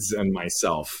kids and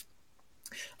myself.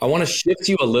 I want to shift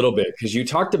you a little bit, because you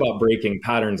talked about breaking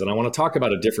patterns, and I want to talk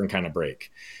about a different kind of break,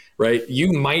 right?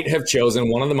 You might have chosen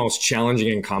one of the most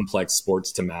challenging and complex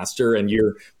sports to master, and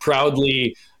you're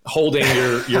proudly holding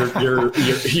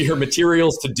your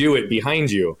materials to do it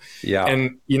behind you. Yeah.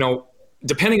 And, you know,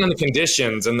 depending on the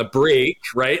conditions and the break,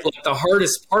 right? Like the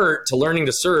hardest part to learning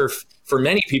to surf for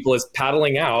many people is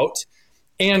paddling out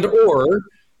and or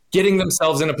getting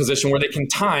themselves in a position where they can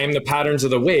time the patterns of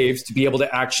the waves to be able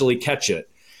to actually catch it.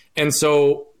 And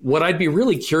so what I'd be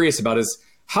really curious about is,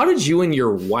 how did you and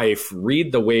your wife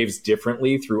read the waves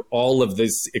differently through all of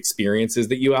these experiences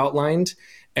that you outlined?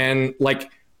 And like,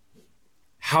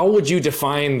 how would you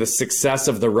define the success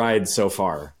of the ride so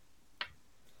far?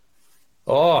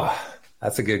 Oh,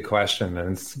 that's a good question.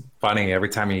 And it's funny, every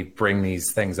time you bring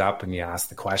these things up and you ask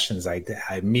the questions, I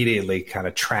immediately kind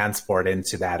of transport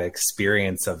into that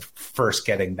experience of first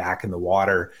getting back in the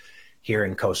water here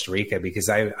in Costa Rica, because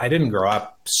I didn't grow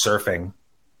up surfing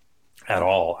at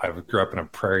all. I grew up in a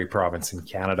prairie province in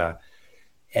Canada.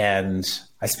 And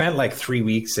I spent like 3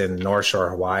 weeks in North Shore,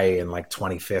 Hawaii in like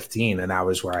 2015. And that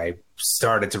was where I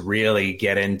started to really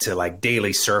get into like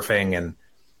daily surfing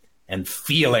and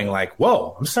feeling like,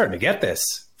 whoa, I'm starting to get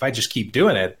this if I just keep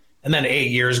doing it. And then 8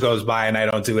 years goes by and I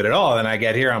don't do it at all. And I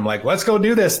get here, I'm like, let's go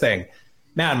do this thing.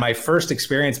 Man, my first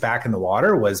experience back in the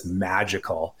water was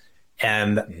magical.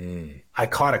 And I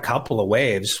caught a couple of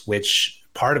waves, which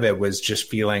part of it was just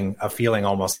feeling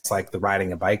almost like the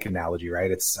riding a bike analogy,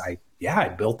 right? I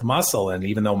built the muscle. And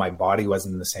even though my body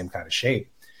wasn't in the same kind of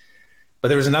shape, but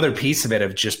there was another piece of it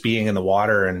of just being in the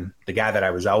water and the guy that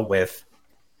I was out with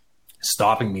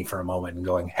stopping me for a moment and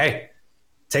going, hey,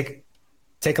 take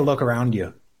a look around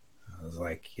you. I was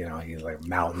like, he's like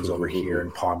mountains over here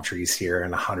and palm trees here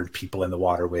and 100 people in the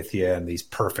water with you and these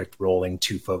perfect rolling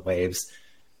 2-foot waves.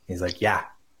 He's like, yeah,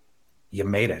 you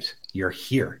made it. You're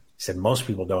here. He said, most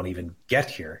people don't even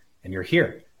get here and you're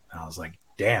here. And I was like,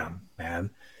 damn, man.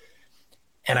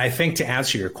 And I think to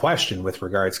answer your question with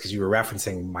regards, because you were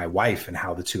referencing my wife and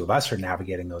how the two of us are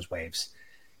navigating those waves,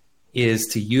 is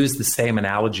to use the same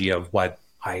analogy of what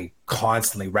I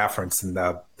constantly reference in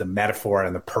the metaphor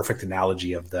and the perfect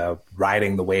analogy of the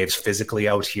riding the waves physically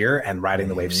out here and riding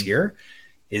the waves here,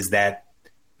 is that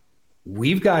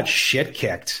we've got shit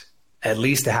kicked at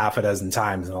least a half a dozen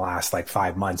times in the last like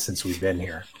 5 months since we've been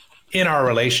here. In our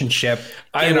relationship,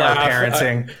 in our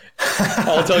parenting.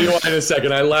 I'll tell you why in a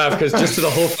second. I laugh because just to the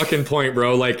whole fucking point,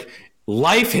 bro, like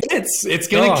life hits. It's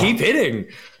going to keep hitting.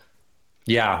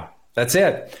 Yeah, that's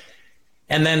it.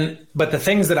 And then, but the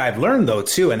things that I've learned though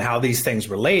too, and how these things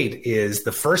relate is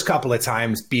the first couple of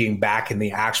times being back in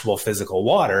the actual physical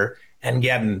water and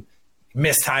getting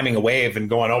mistiming a wave and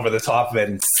going over the top of it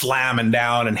and slamming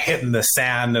down and hitting the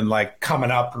sand and like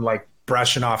coming up and like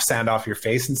brushing off sand off your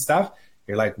face and stuff.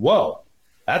 You're like, whoa,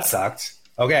 that sucked.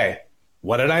 Okay,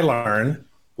 what did I learn?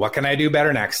 What can I do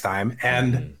better next time?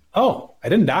 And oh, I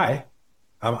didn't die.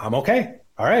 I'm okay.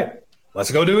 All right,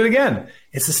 let's go do it again.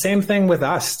 It's the same thing with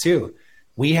us too.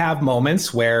 We have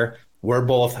moments where we're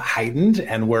both heightened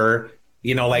and we're,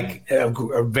 like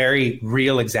a very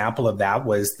real example of that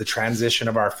was the transition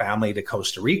of our family to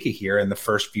Costa Rica here in the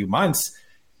first few months.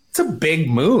 It's a big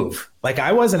move. Like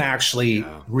I wasn't actually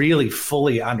really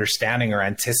fully understanding or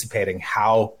anticipating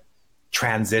how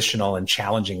transitional and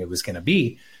challenging it was going to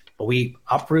be. But we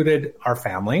uprooted our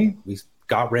family. We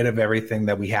got rid of everything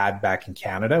that we had back in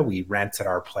Canada. We rented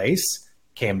our place,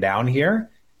 came down here.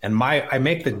 And I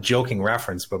make the joking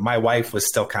reference, but my wife was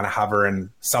still kind of hovering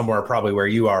somewhere probably where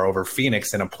you are over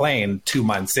Phoenix in a plane 2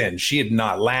 months in. She had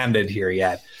not landed here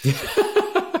yet.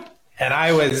 And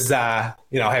I was,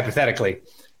 hypothetically,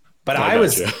 but I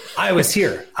was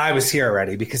here. I was here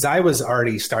already because I was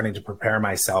already starting to prepare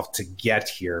myself to get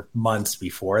here months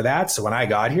before that. So when I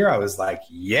got here, I was like,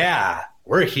 yeah,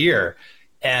 we're here.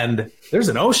 And there's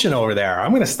an ocean over there.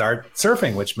 I'm going to start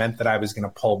surfing, which meant that I was going to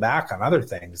pull back on other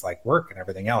things like work and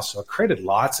everything else. So it created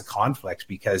lots of conflict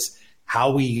because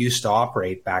how we used to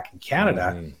operate back in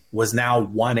Canada was now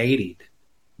 180'd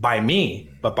by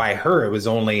me, but by her, it was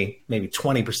only maybe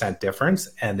 20% difference.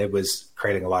 And it was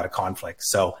creating a lot of conflict.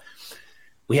 So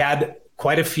we had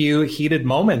quite a few heated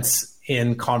moments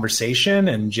in conversation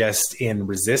and just in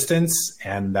resistance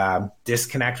and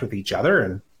disconnect with each other.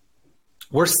 And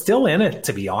we're still in it,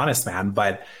 to be honest, man.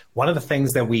 But one of the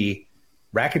things that we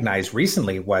recognized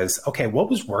recently was, okay, what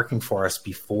was working for us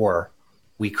before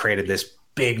we created this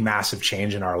big, massive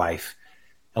change in our life?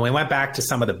 And we went back to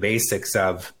some of the basics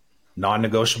of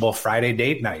non-negotiable Friday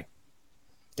date night.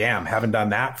 Damn, haven't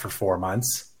done that for 4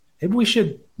 months. Maybe we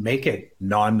should make it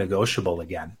non-negotiable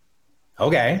again.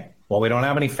 Okay, well, we don't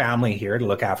have any family here to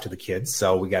look after the kids,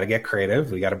 so we got to get creative.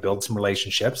 We got to build some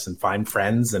relationships and find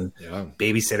friends and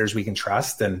babysitters we can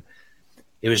trust. And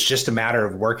it was just a matter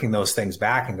of working those things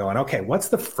back and going, okay, what's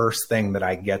the first thing that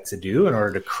I get to do in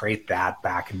order to create that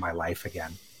back in my life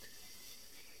again?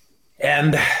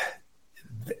 And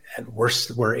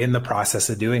we're in the process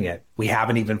of doing it. We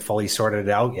haven't even fully sorted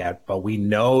it out yet, but we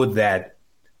know that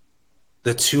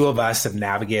the two of us have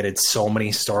navigated so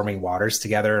many stormy waters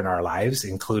together in our lives,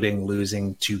 including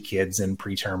losing 2 kids in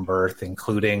preterm birth,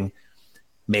 including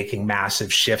making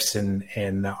massive shifts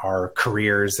in our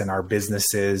careers and our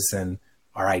businesses and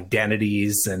our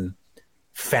identities and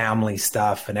family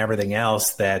stuff and everything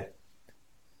else, that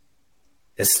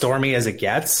as stormy as it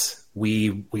gets,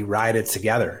 we ride it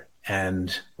together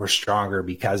and we're stronger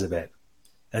because of it.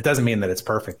 That doesn't mean that it's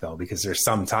perfect though, because there's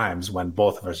some times when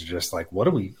both of us are just like, why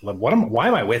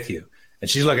am I with you? And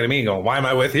she's looking at me and going, why am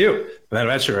I with you? And then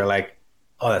eventually we're like,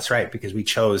 oh, that's right. Because we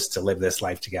chose to live this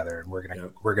life together and we're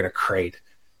going to create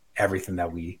everything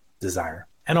that we desire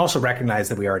and also recognize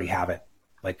that we already have it.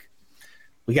 Like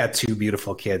We got 2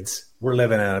 beautiful kids. We're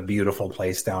living in a beautiful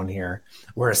place down here.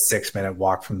 We're a 6-minute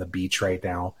walk from the beach right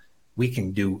now. We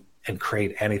can do and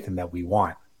create anything that we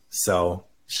want. So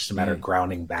it's just a matter of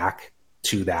grounding back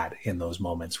to that in those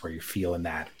moments where you're feeling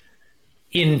that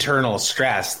internal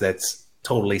stress that's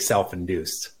totally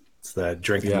self-induced. It's the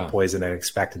drinking the poison and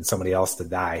expecting somebody else to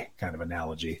die kind of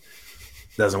analogy.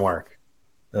 Doesn't work.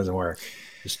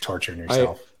 Just torturing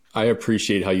yourself. I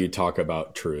appreciate how you talk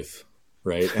about truth,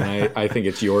 right? And I think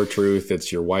it's your truth.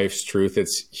 It's your wife's truth.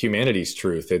 It's humanity's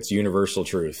truth. It's universal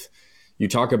truth. You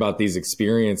talk about these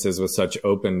experiences with such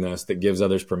openness that gives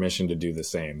others permission to do the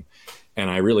same.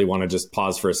 And I really want to just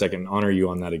pause for a second and honor you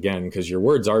on that again, because your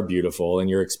words are beautiful and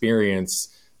your experience,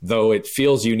 though it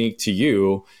feels unique to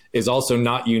you, is also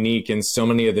not unique in so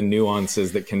many of the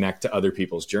nuances that connect to other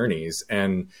people's journeys.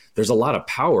 And there's a lot of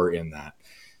power in that.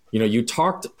 You know, you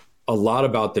talked a lot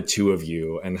about the two of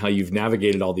you and how you've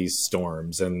navigated all these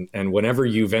storms. And whenever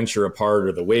you venture apart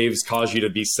or the waves cause you to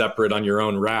be separate on your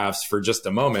own rafts for just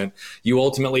a moment, you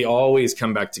ultimately always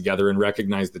come back together and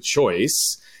recognize the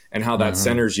choice and how that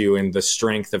centers you in the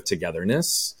strength of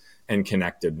togetherness and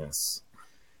connectedness.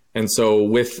 And so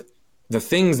with the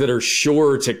things that are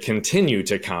sure to continue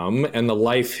to come and the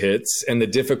life hits and the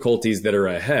difficulties that are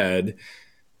ahead,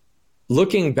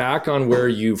 looking back on where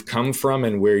you've come from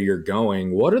and where you're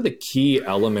going, what are the key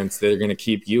elements that are going to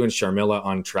keep you and Sharmila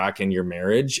on track in your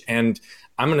marriage? And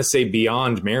I'm going to say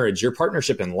beyond marriage, your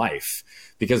partnership in life,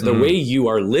 because the way you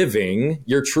are living,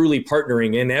 you're truly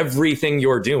partnering in everything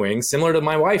you're doing, similar to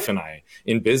my wife and I,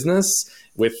 in business,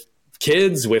 with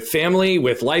kids, with family,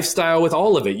 with lifestyle, with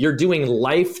all of it. You're doing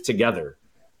life together.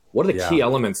 What are the key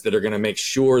elements that are going to make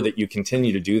sure that you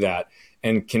continue to do that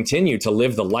and continue to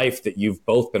live the life that you've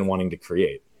both been wanting to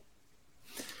create?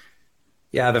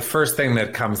 Yeah, the first thing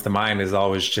that comes to mind is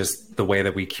always just the way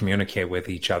that we communicate with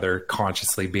each other,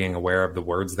 consciously being aware of the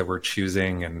words that we're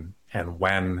choosing and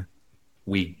when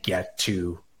we get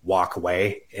to walk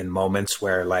away in moments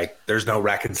where like there's no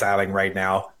reconciling right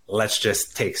now. Let's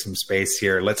just take some space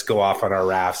here. Let's go off on our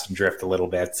rafts and drift a little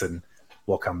bit and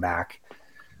we'll come back.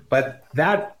 But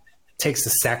that takes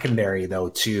a secondary though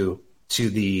to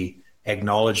the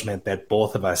acknowledgement that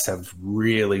both of us have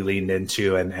really leaned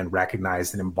into and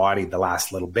recognized and embodied the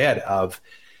last little bit of,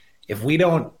 if we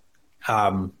don't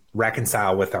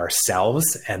reconcile with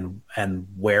ourselves and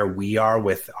where we are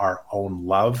with our own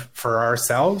love for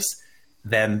ourselves,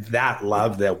 then that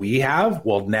love that we have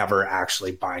will never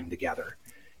actually bind together.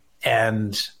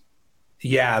 And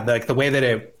yeah, like the way that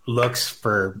it looks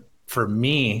for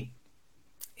me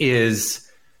is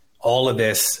all of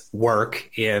this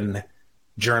work in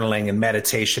journaling and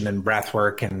meditation and breath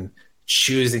work and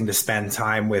choosing to spend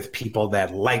time with people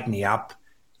that light me up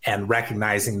and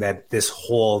recognizing that this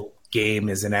whole game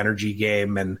is an energy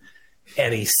game, and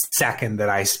any second that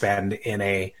I spend in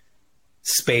a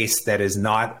space that is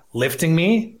not lifting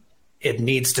me, it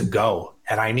needs to go.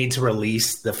 And I need to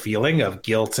release the feeling of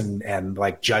guilt and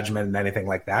like judgment and anything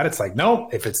like that. It's like, no,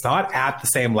 if it's not at the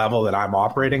same level that I'm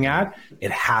operating at,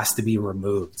 it has to be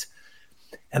removed.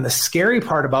 And the scary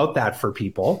part about that for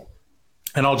people,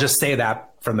 and I'll just say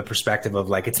that from the perspective of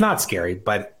like, it's not scary,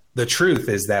 but the truth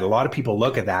is that a lot of people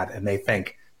look at that and they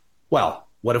think, well,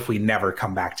 what if we never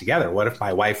come back together? What if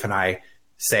my wife and I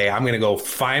say, I'm going to go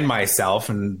find myself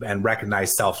and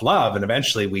recognize self-love, and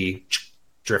eventually we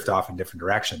drift off in different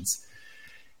directions?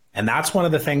 And that's one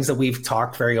of the things that we've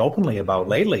talked very openly about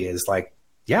lately is like,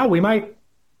 yeah, we might,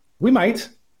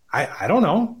 I don't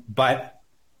know, but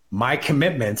my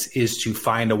commitment is to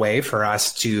find a way for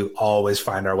us to always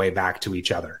find our way back to each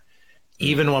other.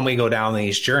 Even when we go down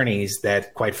these journeys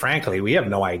that, quite frankly, we have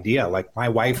no idea. Like my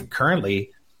wife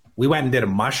currently, we went and did a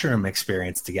mushroom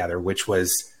experience together, which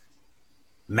was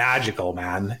magical,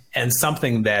 man. And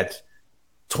something that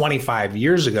 25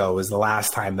 years ago was the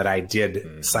last time that I did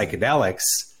psychedelics.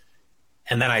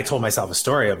 And then I told myself a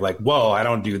story of like, whoa, I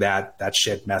don't do that. That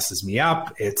shit messes me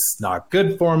up. It's not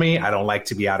good for me. I don't like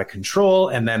to be out of control.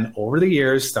 And then over the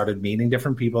years, started meeting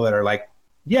different people that are like,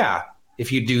 yeah,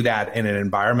 if you do that in an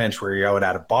environment where you're out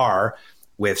at a bar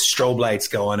with strobe lights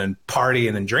going and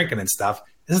partying and drinking and stuff,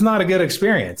 this is not a good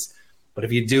experience. But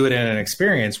if you do it in an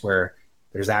experience where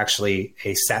there's actually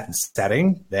a set and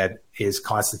setting that is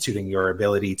constituting your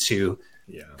ability to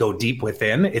go deep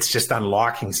within, it's just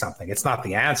unlocking something. It's not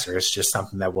the answer. It's just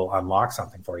something that will unlock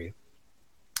something for you.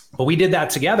 But we did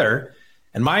that together,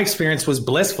 and my experience was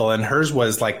blissful and hers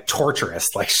was like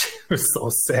torturous. Like she was so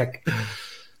sick.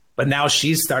 But now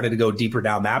she's started to go deeper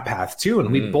down that path too.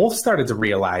 And we both started to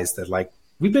realize that like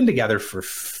we've been together for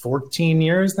 14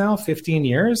 years now, 15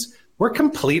 years. We're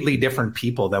completely different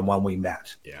people than when we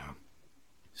met. Yeah.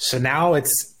 So now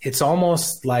it's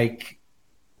almost like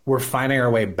we're finding our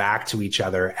way back to each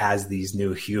other as these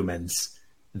new humans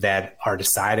that are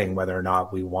deciding whether or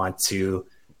not we want to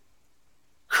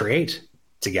create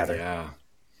together. Yeah.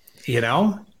 You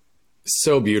know?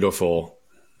 So beautiful.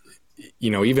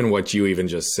 You know, even what you even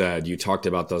just said, you talked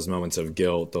about those moments of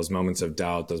guilt, those moments of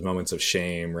doubt, those moments of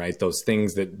shame, right? Those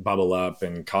things that bubble up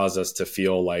and cause us to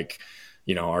feel like,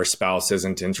 you know, our spouse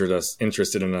isn't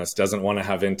interested in us, doesn't want to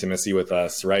have intimacy with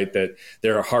us, right? That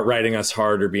they're writing us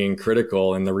hard or being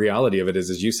critical. And the reality of it is,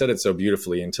 as you said it so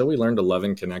beautifully, until we learn to love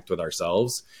and connect with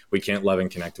ourselves, we can't love and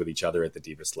connect with each other at the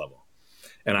deepest level.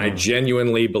 And I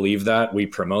genuinely believe that. We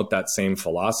promote that same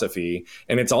philosophy.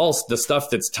 And it's all the stuff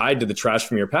that's tied to the trash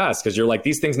from your past, because you're like,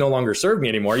 these things no longer serve me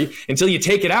anymore until you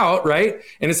take it out, right?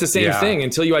 And it's the same thing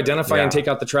until you identify and take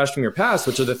out the trash from your past,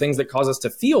 which are the things that cause us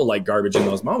to feel like garbage in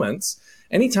those moments.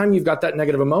 Anytime you've got that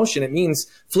negative emotion, it means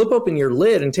flip open your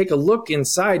lid and take a look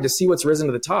inside to see what's risen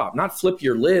to the top. Not flip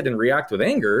your lid and react with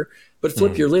anger, but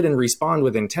flip your lid and respond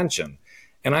with intention.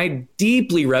 And I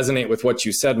deeply resonate with what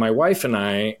you said. My wife and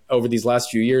I, over these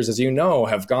last few years, as you know,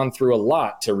 have gone through a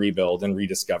lot to rebuild and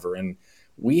rediscover. And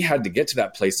we had to get to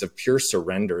that place of pure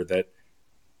surrender that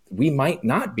we might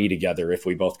not be together if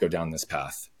we both go down this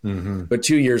path. But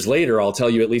 2 years later, I'll tell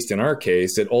you, at least in our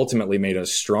case, it ultimately made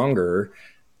us stronger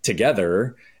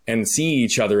together and see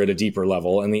each other at a deeper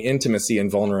level. And the intimacy and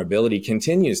vulnerability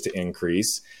continues to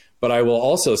increase. But I will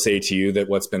also say to you that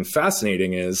what's been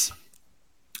fascinating is,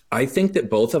 I think that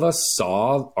both of us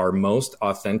saw our most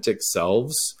authentic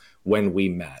selves when we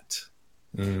met,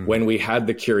 when we had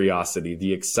the curiosity,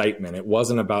 the excitement. It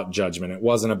wasn't about judgment. It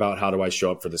wasn't about how do I show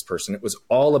up for this person. It was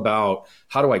all about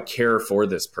how do I care for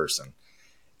this person.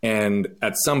 And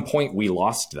at some point we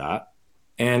lost that.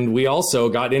 And we also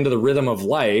got into the rhythm of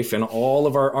life and all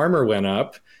of our armor went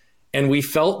up. And we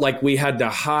felt like we had to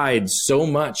hide so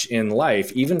much in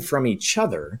life, even from each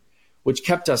other, which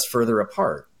kept us further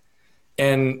apart.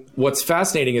 And what's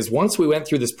fascinating is once we went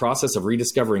through this process of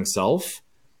rediscovering self,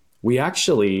 we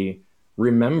actually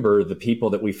remember the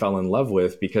people that we fell in love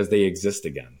with because they exist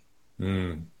again.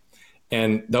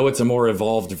 And though it's a more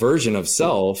evolved version of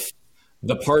self,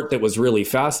 the part that was really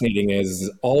fascinating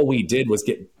is all we did was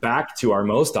get back to our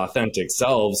most authentic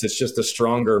selves. It's just a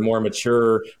stronger, more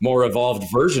mature, more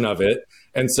evolved version of it.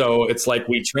 And so it's like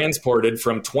we transported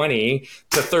from 20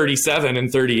 to 37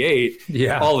 and 38.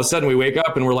 Yeah. All of a sudden we wake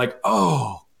up and we're like,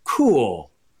 oh,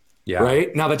 cool. Yeah.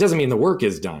 Right. Now that doesn't mean the work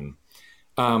is done.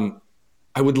 I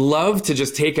would love to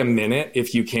just take a minute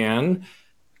if you can,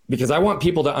 because I want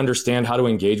people to understand how to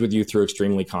engage with you through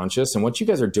Extremely Conscious. And what you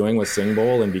guys are doing with Sing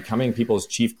Bowl and becoming people's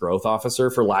chief growth officer,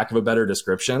 for lack of a better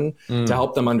description, to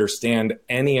help them understand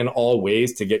any and all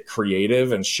ways to get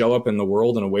creative and show up in the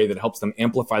world in a way that helps them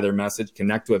amplify their message,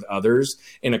 connect with others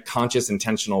in a conscious,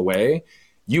 intentional way.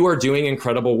 You are doing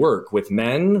incredible work with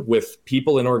men, with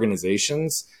people in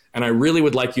organizations. And I really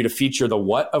would like you to feature the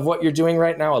what of what you're doing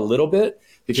right now a little bit,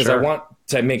 because I want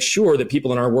to make sure that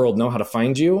people in our world know how to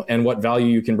find you and what value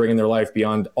you can bring in their life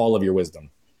beyond all of your wisdom.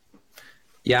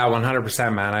 Yeah,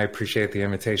 100%, man. I appreciate the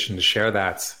invitation to share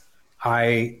that.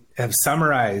 I have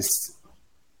summarized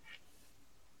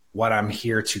what I'm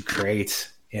here to create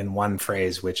in one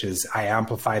phrase, which is I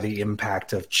amplify the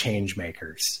impact of change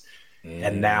makers.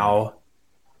 And now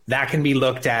that can be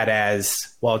looked at as,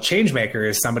 well, change maker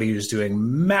is somebody who's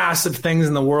doing massive things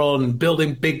in the world and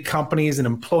building big companies and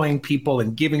employing people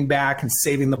and giving back and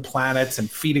saving the planet and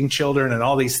feeding children and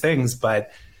all these things.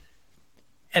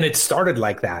 And it started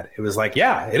like that. It was like,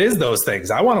 yeah, it is those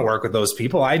things. I want to work with those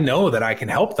people. I know that I can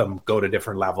help them go to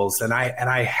different levels. And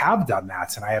I have done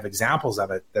that. And I have examples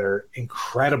of it that are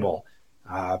incredible.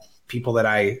 People that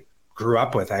I grew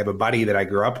up with. I have a buddy that I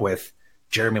grew up with.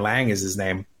 Jeremy Lang is his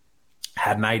name.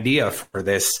 Had an idea for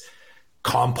this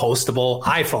compostable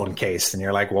iPhone case. And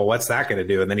you're like, well, what's that going to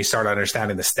do? And then you start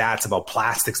understanding the stats about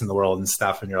plastics in the world and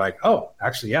stuff. And you're like, oh,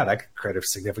 actually, yeah, that could create a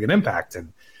significant impact.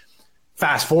 And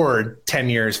fast forward 10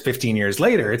 years, 15 years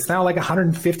later, it's now like a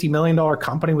 $150 million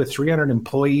company with 300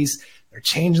 employees. They're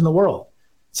changing the world.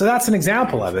 So that's an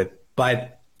example of it.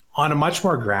 But on a much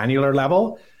more granular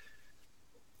level,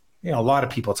 you know, a lot of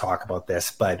people talk about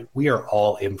this, but we are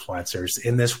all influencers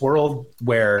in this world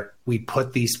where we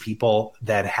put these people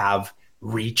that have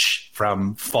reach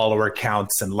from follower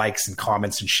counts and likes and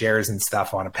comments and shares and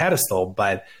stuff on a pedestal.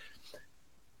 But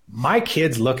my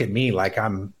kids look at me like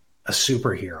I'm a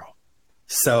superhero.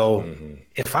 So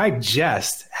if I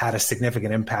just had a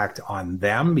significant impact on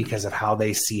them because of how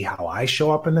they see how I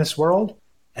show up in this world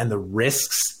and the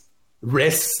risks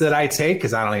that I take,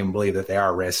 because I don't even believe that they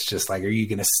are risks, just like, are you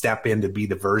going to step in to be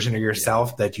the version of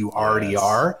yourself that you already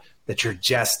are? that you're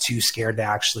just too scared to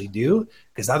actually do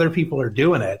because other people are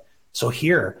doing it. So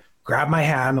here, grab my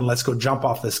hand and let's go jump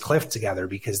off this cliff together,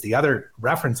 because the other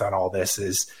reference on all this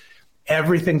is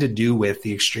everything to do with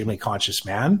the extremely conscious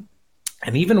man.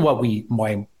 And even what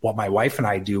my wife and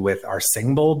I do with our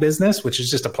Sing Bowl business, which is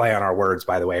just a play on our words,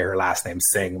 by the way. Her last name's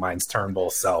Sing, mine's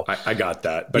Turnbull. So I got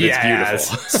that, but it's beautiful.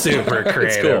 It's super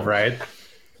creative, cool. Right?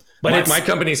 But my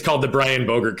company's called the Brian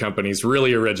Bogert Company. It's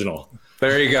really original.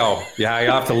 There you go. Yeah, you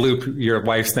have to loop your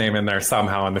wife's name in there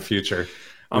somehow in the future.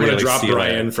 I'm going to drop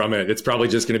Brian from it. It's probably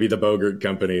just going to be the Bogert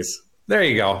Companies. There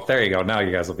you go. Now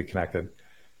you guys will be connected.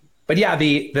 But yeah,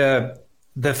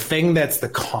 the thing that's the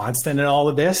constant in all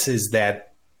of this is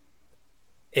that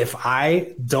if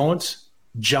I don't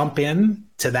jump in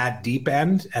to that deep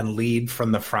end and lead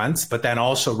from the front, but then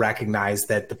also recognize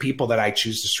that the people that I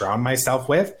choose to surround myself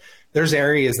with, there's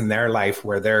areas in their life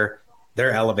where they're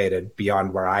elevated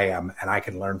beyond where I am, and I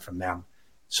can learn from them.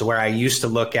 So where I used to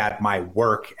look at my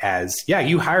work as, yeah,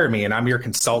 you hire me and I'm your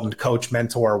consultant, coach,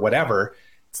 mentor, whatever.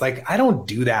 It's like, I don't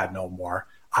do that no more.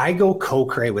 I go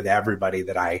co-create with everybody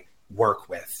that I work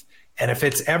with. And if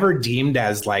it's ever deemed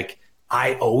as like,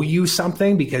 I owe you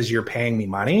something because you're paying me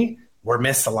money, we're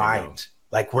misaligned.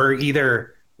 Like we're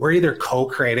either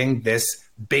co-creating this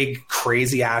big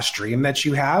crazy ass dream that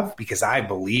you have because I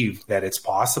believe that it's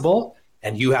possible,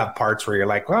 and you have parts where you're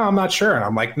like, well, I'm not sure. And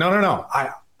I'm like, no.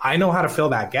 I know how to fill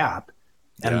that gap.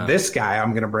 And this guy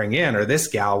I'm going to bring in, or this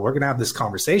gal, we're going to have this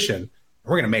conversation. And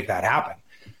we're going to make that happen.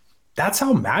 That's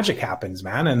how magic happens,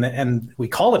 man. And we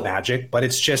call it magic, but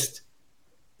it's just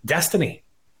destiny.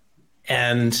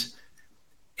 And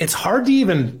it's hard to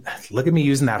even look at me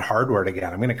using that hard word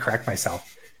again. I'm going to correct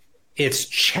myself. It's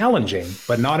challenging,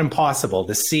 but not impossible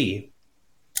to see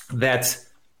that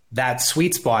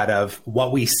sweet spot of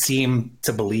what we seem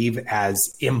to believe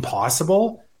as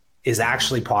impossible is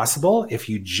actually possible if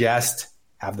you just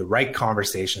have the right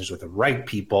conversations with the right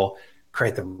people,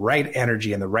 create the right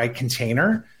energy in the right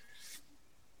container.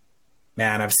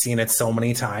 Man, I've seen it so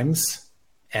many times,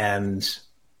 and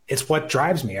it's what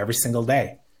drives me every single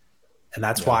day. And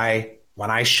that's why when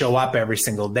I show up every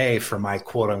single day for my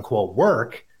quote unquote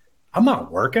work, I'm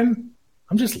not working.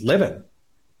 I'm just living.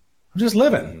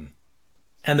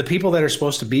 And the people that are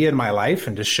supposed to be in my life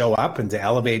and to show up and to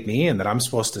elevate me and that I'm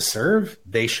supposed to serve,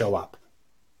 they show up.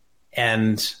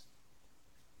 And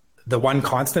the one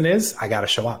constant is I got to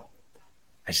show up.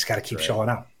 I just got to keep showing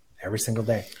up every single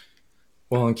day.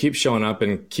 Well, and keep showing up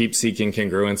and keep seeking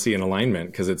congruency and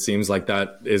alignment, because it seems like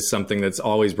that is something that's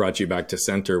always brought you back to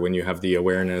center when you have the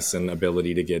awareness and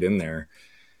ability to get in there.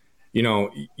 You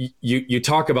know, you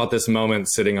talk about this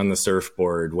moment sitting on the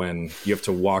surfboard when you have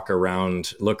to walk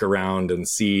around, look around and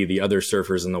see the other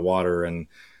surfers in the water and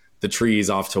the trees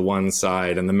off to one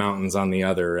side and the mountains on the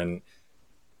other. And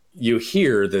you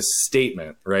hear this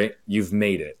statement, right? You've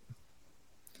made it.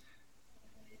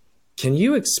 Can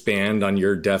you expand on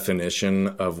your definition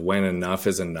of when enough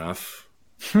is enough?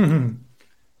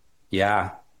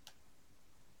 Yeah.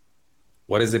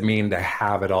 What does it mean to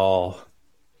have it all?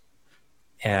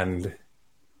 And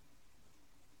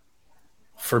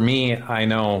for me, I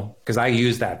know, because I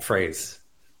use that phrase,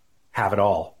 have it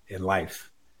all in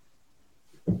life.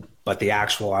 But the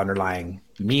actual underlying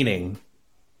meaning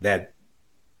that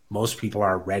most people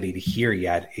aren't ready to hear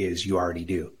yet is you already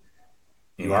do.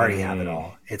 You already have it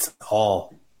all. It's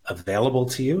all available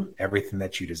to you, everything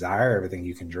that you desire, everything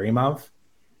you can dream of.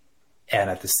 And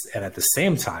at the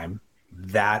same time,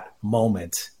 that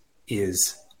moment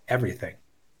is everything.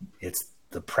 It's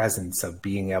the presence of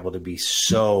being able to be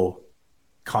so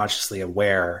consciously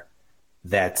aware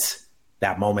that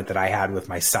that moment that I had with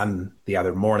my son the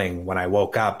other morning when I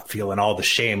woke up feeling all the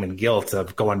shame and guilt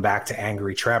of going back to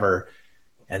angry Trevor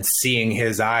and seeing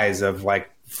his eyes of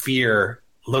like fear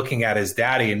looking at his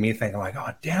daddy and me thinking like,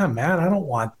 oh, damn, man, I don't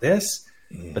want this.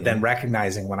 Mm-hmm. But then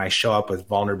recognizing when I show up with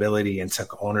vulnerability and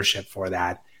took ownership for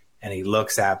that, and he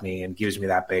looks at me and gives me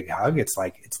that big hug, it's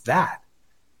like, it's that.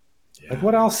 Yeah. Like,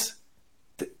 what else?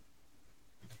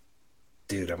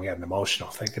 Dude, I'm getting emotional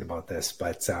thinking about this,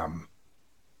 but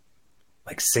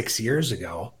like 6 years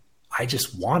ago, I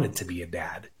just wanted to be a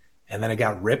dad. And then it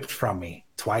got ripped from me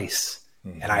twice.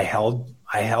 Mm-hmm. And I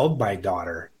held my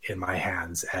daughter in my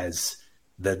hands as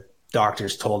the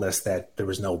doctors told us that there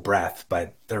was no breath,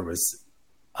 but there was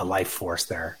a life force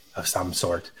there of some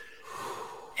sort.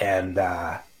 And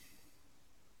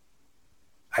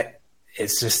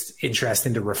it's just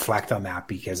interesting to reflect on that,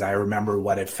 because I remember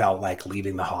what it felt like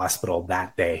leaving the hospital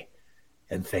that day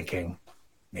and thinking,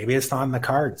 maybe it's not in the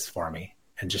cards for me,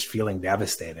 and just feeling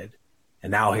devastated.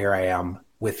 And now here I am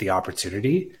with the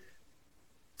opportunity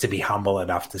to be humble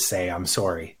enough to say, I'm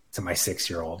sorry to my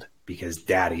 6-year-old. because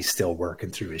daddy's still working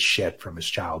through his shit from his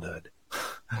childhood.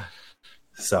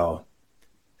 So,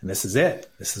 and this is it.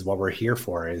 This is what we're here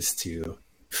for, is to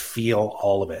feel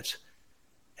all of it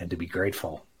and to be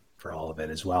grateful for all of it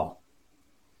as well.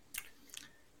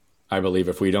 I believe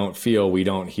if we don't feel, we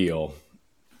don't heal.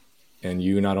 And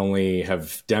you not only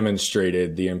have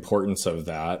demonstrated the importance of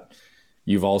that,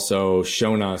 you've also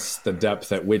shown us the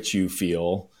depth at which you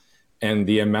feel and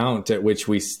the amount at which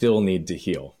we still need to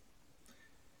heal.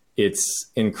 It's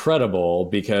incredible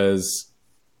because,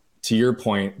 to your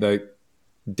point, the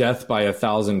death by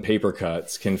 1,000 paper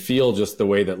cuts can feel just the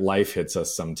way that life hits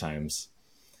us sometimes.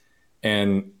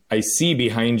 And I see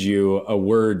behind you a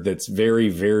word that's very,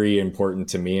 very important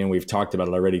to me, and we've talked about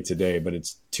it already today, but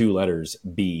it's 2 letters,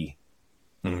 be.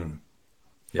 Mm.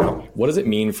 Yeah. What does it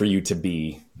mean for you to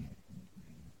be?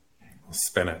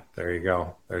 Spin it. There you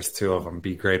go. There's 2 of them.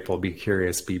 Be grateful, be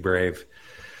curious, be brave.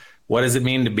 What does it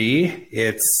mean to be?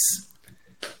 It's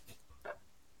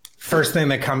first thing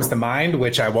that comes to mind,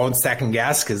 which I won't second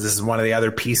guess, because this is one of the other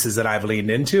pieces that I've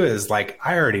leaned into, is like,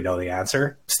 I already know the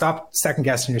answer. Stop second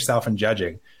guessing yourself and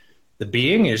judging. The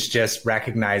being is just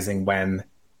recognizing when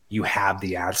you have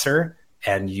the answer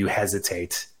and you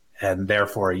hesitate, and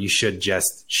therefore you should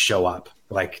just show up.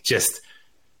 Like, just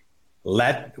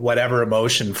let whatever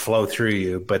emotion flow through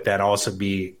you, but then also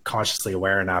be consciously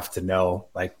aware enough to know,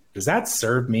 like, does that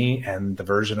serve me and the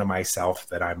version of myself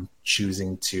that I'm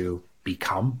choosing to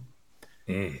become?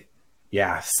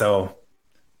 Yeah. So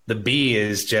the B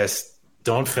is just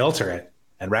don't filter it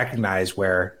and recognize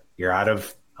where you're out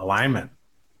of alignment,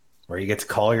 where you get to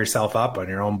call yourself up on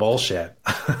your own bullshit.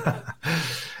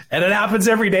 And it happens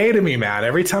every day to me, man.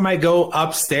 Every time I go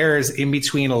upstairs in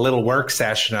between a little work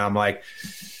session, I'm like,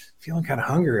 feeling kind of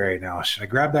hungry right now. Should I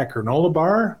grab that granola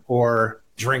bar or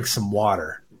drink some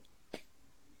water?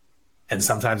 And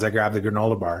sometimes I grab the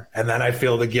granola bar and then I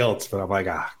feel the guilt, but I'm like,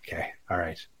 okay, all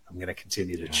right. I'm going to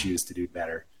continue to choose to do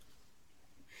better.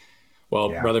 Well,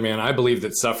 brother, man, I believe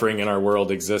that suffering in our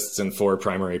world exists in 4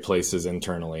 primary places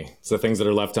internally. It's the things that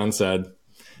are left unsaid,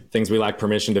 things we lack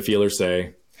permission to feel or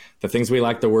say, the things we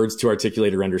lack the words to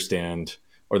articulate or understand,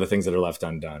 or the things that are left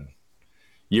undone.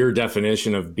 Your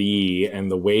definition of be and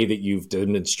the way that you've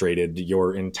demonstrated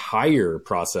your entire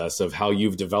process of how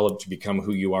you've developed to become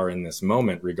who you are in this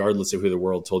moment, regardless of who the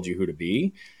world told you who to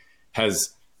be,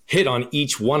 has hit on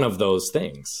each one of those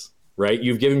things, right?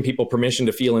 You've given people permission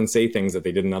to feel and say things that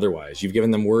they didn't otherwise. You've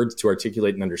given them words to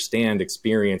articulate and understand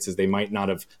experiences they might not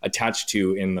have attached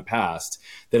to in the past,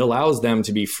 that allows them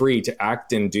to be free to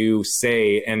act and do,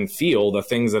 say, and feel the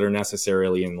things that are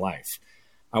necessarily in life.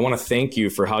 I want to thank you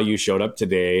for how you showed up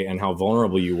today and how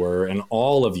vulnerable you were and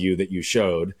all of you that you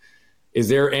showed. Is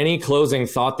there any closing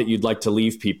thought that you'd like to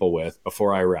leave people with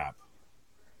before I wrap?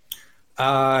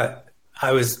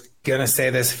 I was going to say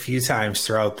this a few times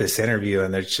throughout this interview,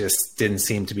 and there just didn't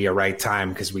seem to be a right time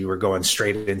because we were going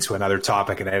straight into another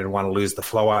topic and I didn't want to lose the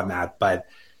flow on that. But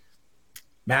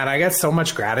man, I got so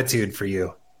much gratitude for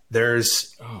you.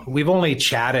 We've only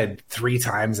chatted 3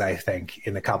 times, I think,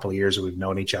 in the couple of years that we've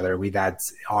known each other. We've had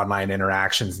online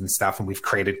interactions and stuff, and we've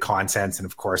created content. And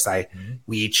of course,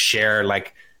 we each share,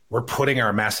 like, we're putting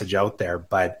our message out there.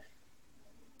 But,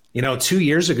 2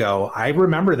 years ago, I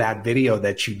remember that video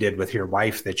that you did with your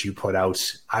wife that you put out.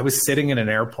 I was sitting in an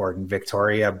airport in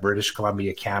Victoria, British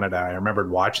Columbia, Canada. I remembered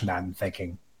watching that and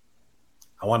thinking,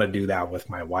 I want to do that with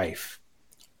my wife.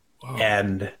 Wow.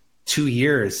 And 2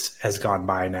 years has gone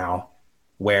by now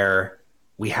where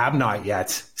we have not yet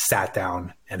sat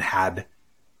down and had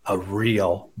a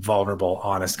real, vulnerable,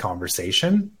 honest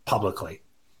conversation publicly,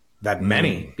 that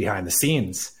many behind the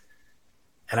scenes.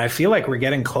 And I feel like we're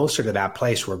getting closer to that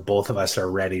place where both of us are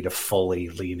ready to fully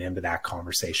lean into that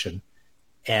conversation.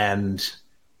 And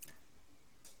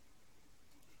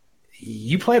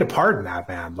you played a part in that,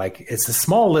 man. Like, it's a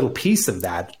small little piece of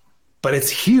that, but it's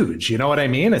huge. You know what I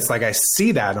mean? It's like, I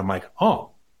see that and I'm like, oh.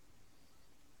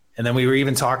 And then we were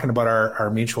even talking about our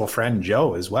mutual friend,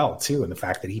 Joe, as well, too. And the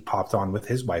fact that he popped on with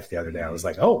his wife the other day. I was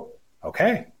like, oh,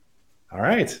 okay. All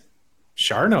right.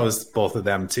 Shar knows both of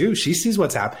them too. She sees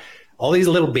what's happening. All these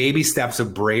little baby steps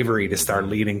of bravery to start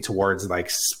leading towards, like,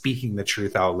 speaking the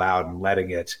truth out loud and letting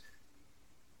it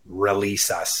release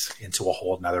us into a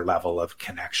whole nother level of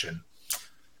connection.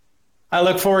 I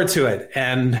look forward to it.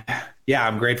 And yeah,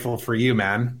 I'm grateful for you,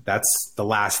 man. That's the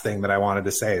last thing that I wanted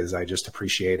to say, is I just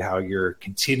appreciate how you're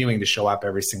continuing to show up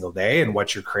every single day and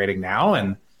what you're creating now.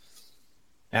 And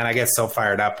I get so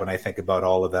fired up when I think about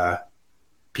all of the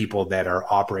people that are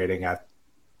operating at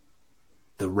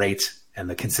the rate and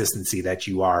the consistency that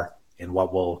you are in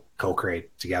what we'll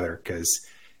co-create together, because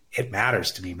it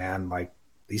matters to me, man. Like,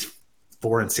 these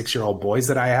 4 and 6 year old boys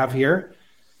that I have here,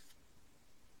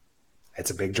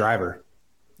 it's a big driver.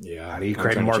 Yeah. How do you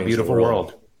create a more beautiful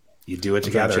world? You do it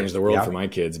together. Change the world for my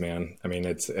kids, man. I mean,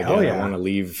 it's again, I want to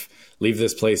leave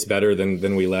this place better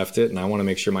than we left it, and I want to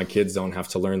make sure my kids don't have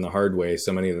to learn the hard way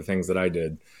so many of the things that I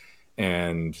did.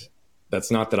 And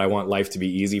that's not that I want life to be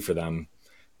easy for them,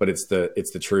 but it's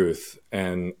the truth.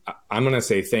 And I'm going to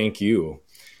say thank you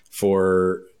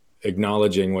for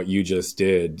acknowledging what you just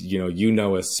did.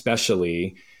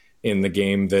 Especially in the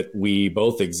game that we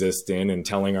both exist in, and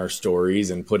telling our stories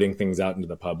and putting things out into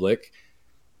the public.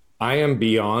 I am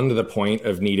beyond the point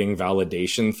of needing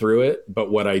validation through it,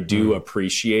 but what I do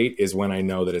appreciate is when I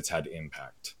know that it's had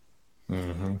impact.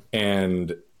 Mm-hmm.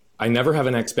 And I never have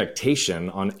an expectation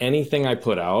on anything I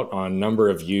put out on number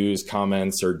of views,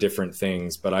 comments, or different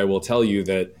things, but I will tell you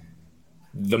that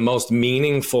the most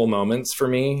meaningful moments for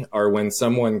me are when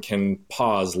someone can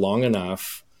pause long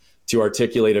enough to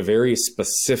articulate a very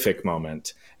specific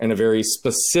moment and a very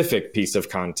specific piece of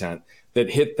content that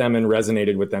hit them and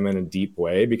resonated with them in a deep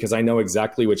way, because I know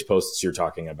exactly which posts you're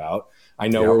talking about. I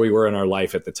know where we were in our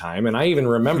life at the time. And I even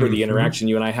remember the interaction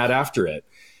you and I had after it.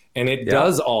 And it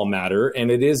does all matter,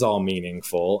 and it is all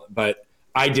meaningful, but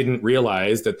I didn't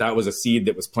realize that that was a seed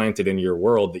that was planted in your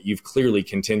world that you've clearly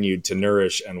continued to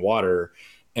nourish and water.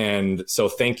 And so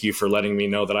thank you for letting me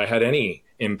know that I had any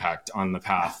impact on the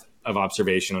path of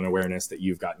observation and awareness that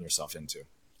you've gotten yourself into.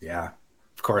 Yeah,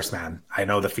 of course, man. I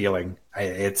know the feeling.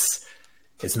 It's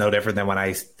no different than when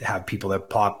I have people that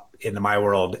pop into my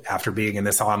world after being in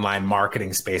this online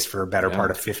marketing space for a better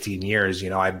part of 15 years.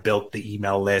 I built the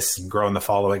email lists and grown the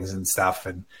followings and stuff.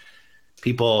 And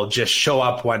people just show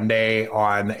up one day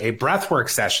on a breathwork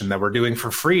session that we're doing for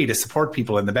free to support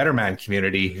people in the Better Man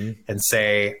community and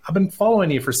say, I've been following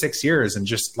you for 6 years and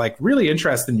just like really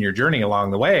interested in your journey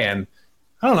along the way. And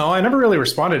I don't know, I never really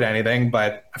responded to anything,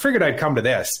 but I figured I'd come to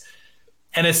this.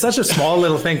 And it's such a small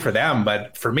little thing for them.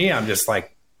 But for me, I'm just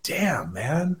like, damn,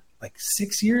 man, like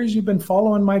 6 years you've been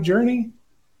following my journey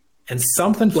and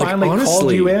something finally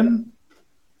called you in.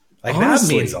 Like that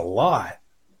means a lot.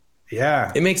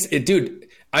 Yeah. It makes it, dude,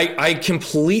 I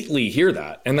completely hear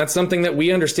that. And that's something that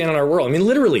we understand in our world. I mean,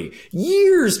 literally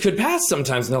years could pass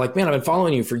sometimes. And they're like, man, I've been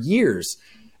following you for years.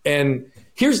 And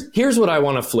here's what I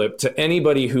want to flip to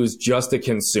anybody who's just a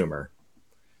consumer.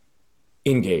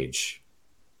 Engage.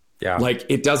 Yeah. Like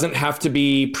it doesn't have to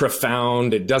be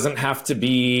profound. It doesn't have to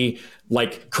be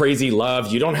like crazy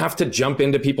love. You don't have to jump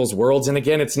into people's worlds. And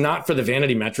again, it's not for the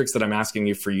vanity metrics that I'm asking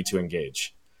you for you to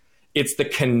engage. It's the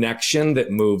connection that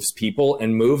moves people,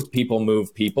 and moved people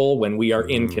move people when we are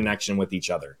in connection with each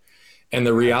other. And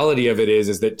the reality of it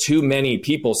is that too many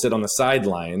people sit on the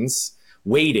sidelines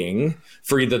waiting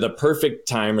for either the perfect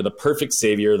time or the perfect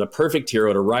savior or the perfect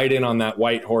hero to ride in on that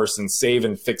white horse and save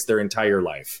and fix their entire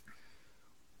life.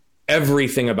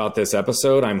 Everything about this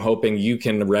episode, I'm hoping you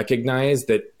can recognize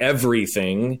that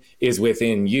everything is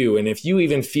within you. And if you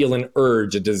even feel an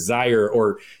urge, a desire,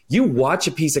 or you watch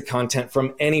a piece of content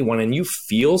from anyone and you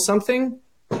feel something,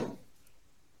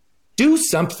 do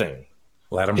something.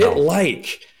 Let them know. Hit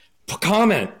like,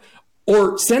 comment,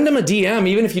 or send them a DM,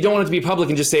 even if you don't want it to be public,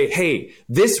 and just say, hey,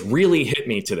 this really hit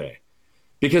me today.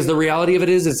 Because the reality of it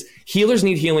is healers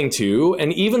need healing too.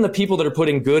 And even the people that are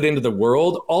putting good into the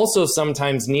world also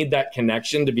sometimes need that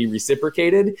connection to be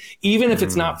reciprocated, even if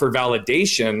it's not for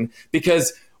validation.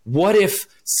 Because what if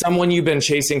someone you've been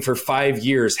chasing for 5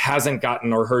 years hasn't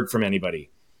gotten or heard from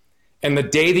anybody? And the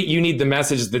day that you need the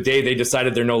message is the day they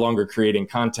decided they're no longer creating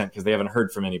content because they haven't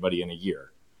heard from anybody in a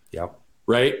year. Yep.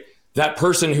 Right? That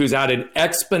person who's added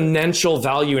exponential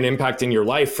value and impact in your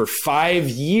life for 5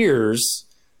 years,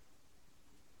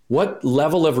 what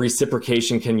level of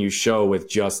reciprocation can you show with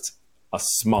just a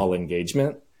small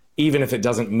engagement, even if it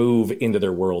doesn't move into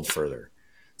their world further?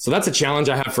 So that's a challenge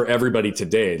I have for everybody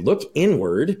today. Look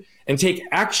inward and take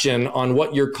action on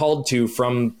what you're called to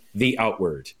from the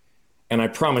outward. And I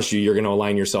promise you're going to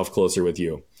align yourself closer with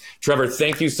you. Trevor,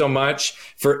 thank you so much.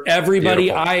 For everybody,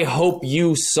 beautiful. I hope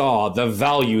you saw the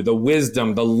value, the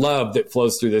wisdom, the love that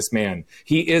flows through this man.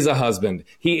 He is a husband.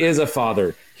 He is a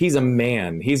father. He's a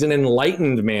man. He's an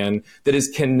enlightened man that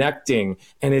is connecting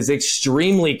and is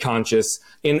extremely conscious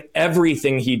in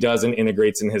everything he does and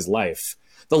integrates in his life.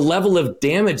 The level of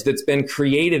damage that's been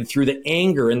created through the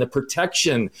anger and the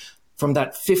protection from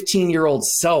that 15-year-old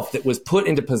self that was put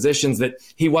into positions that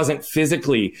he wasn't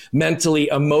physically, mentally,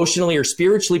 emotionally, or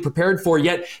spiritually prepared for,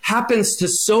 yet happens to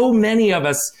so many of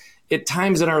us at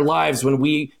times in our lives when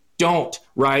we don't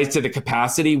rise to the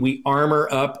capacity, we armor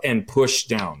up and push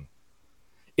down.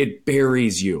 It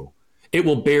buries you. It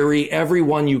will bury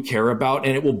everyone you care about,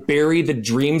 and it will bury the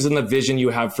dreams and the vision you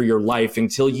have for your life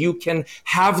until you can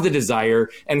have the desire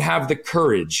and have the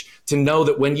courage to know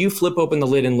that when you flip open the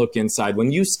lid and look inside,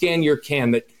 when you scan your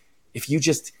can, that if you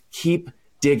just keep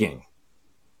digging,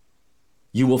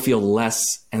 you will feel less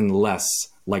and less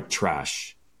like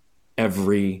trash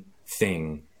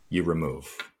everything you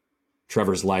remove.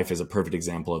 Trevor's life is a perfect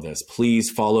example of this. Please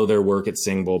follow their work at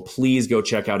Singable. Please go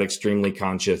check out Extremely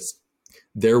Conscious.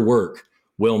 Their work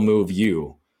will move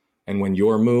you. And when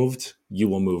you're moved, you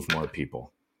will move more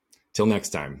people. Till next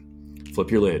time,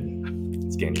 flip your lid,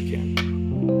 scan your can.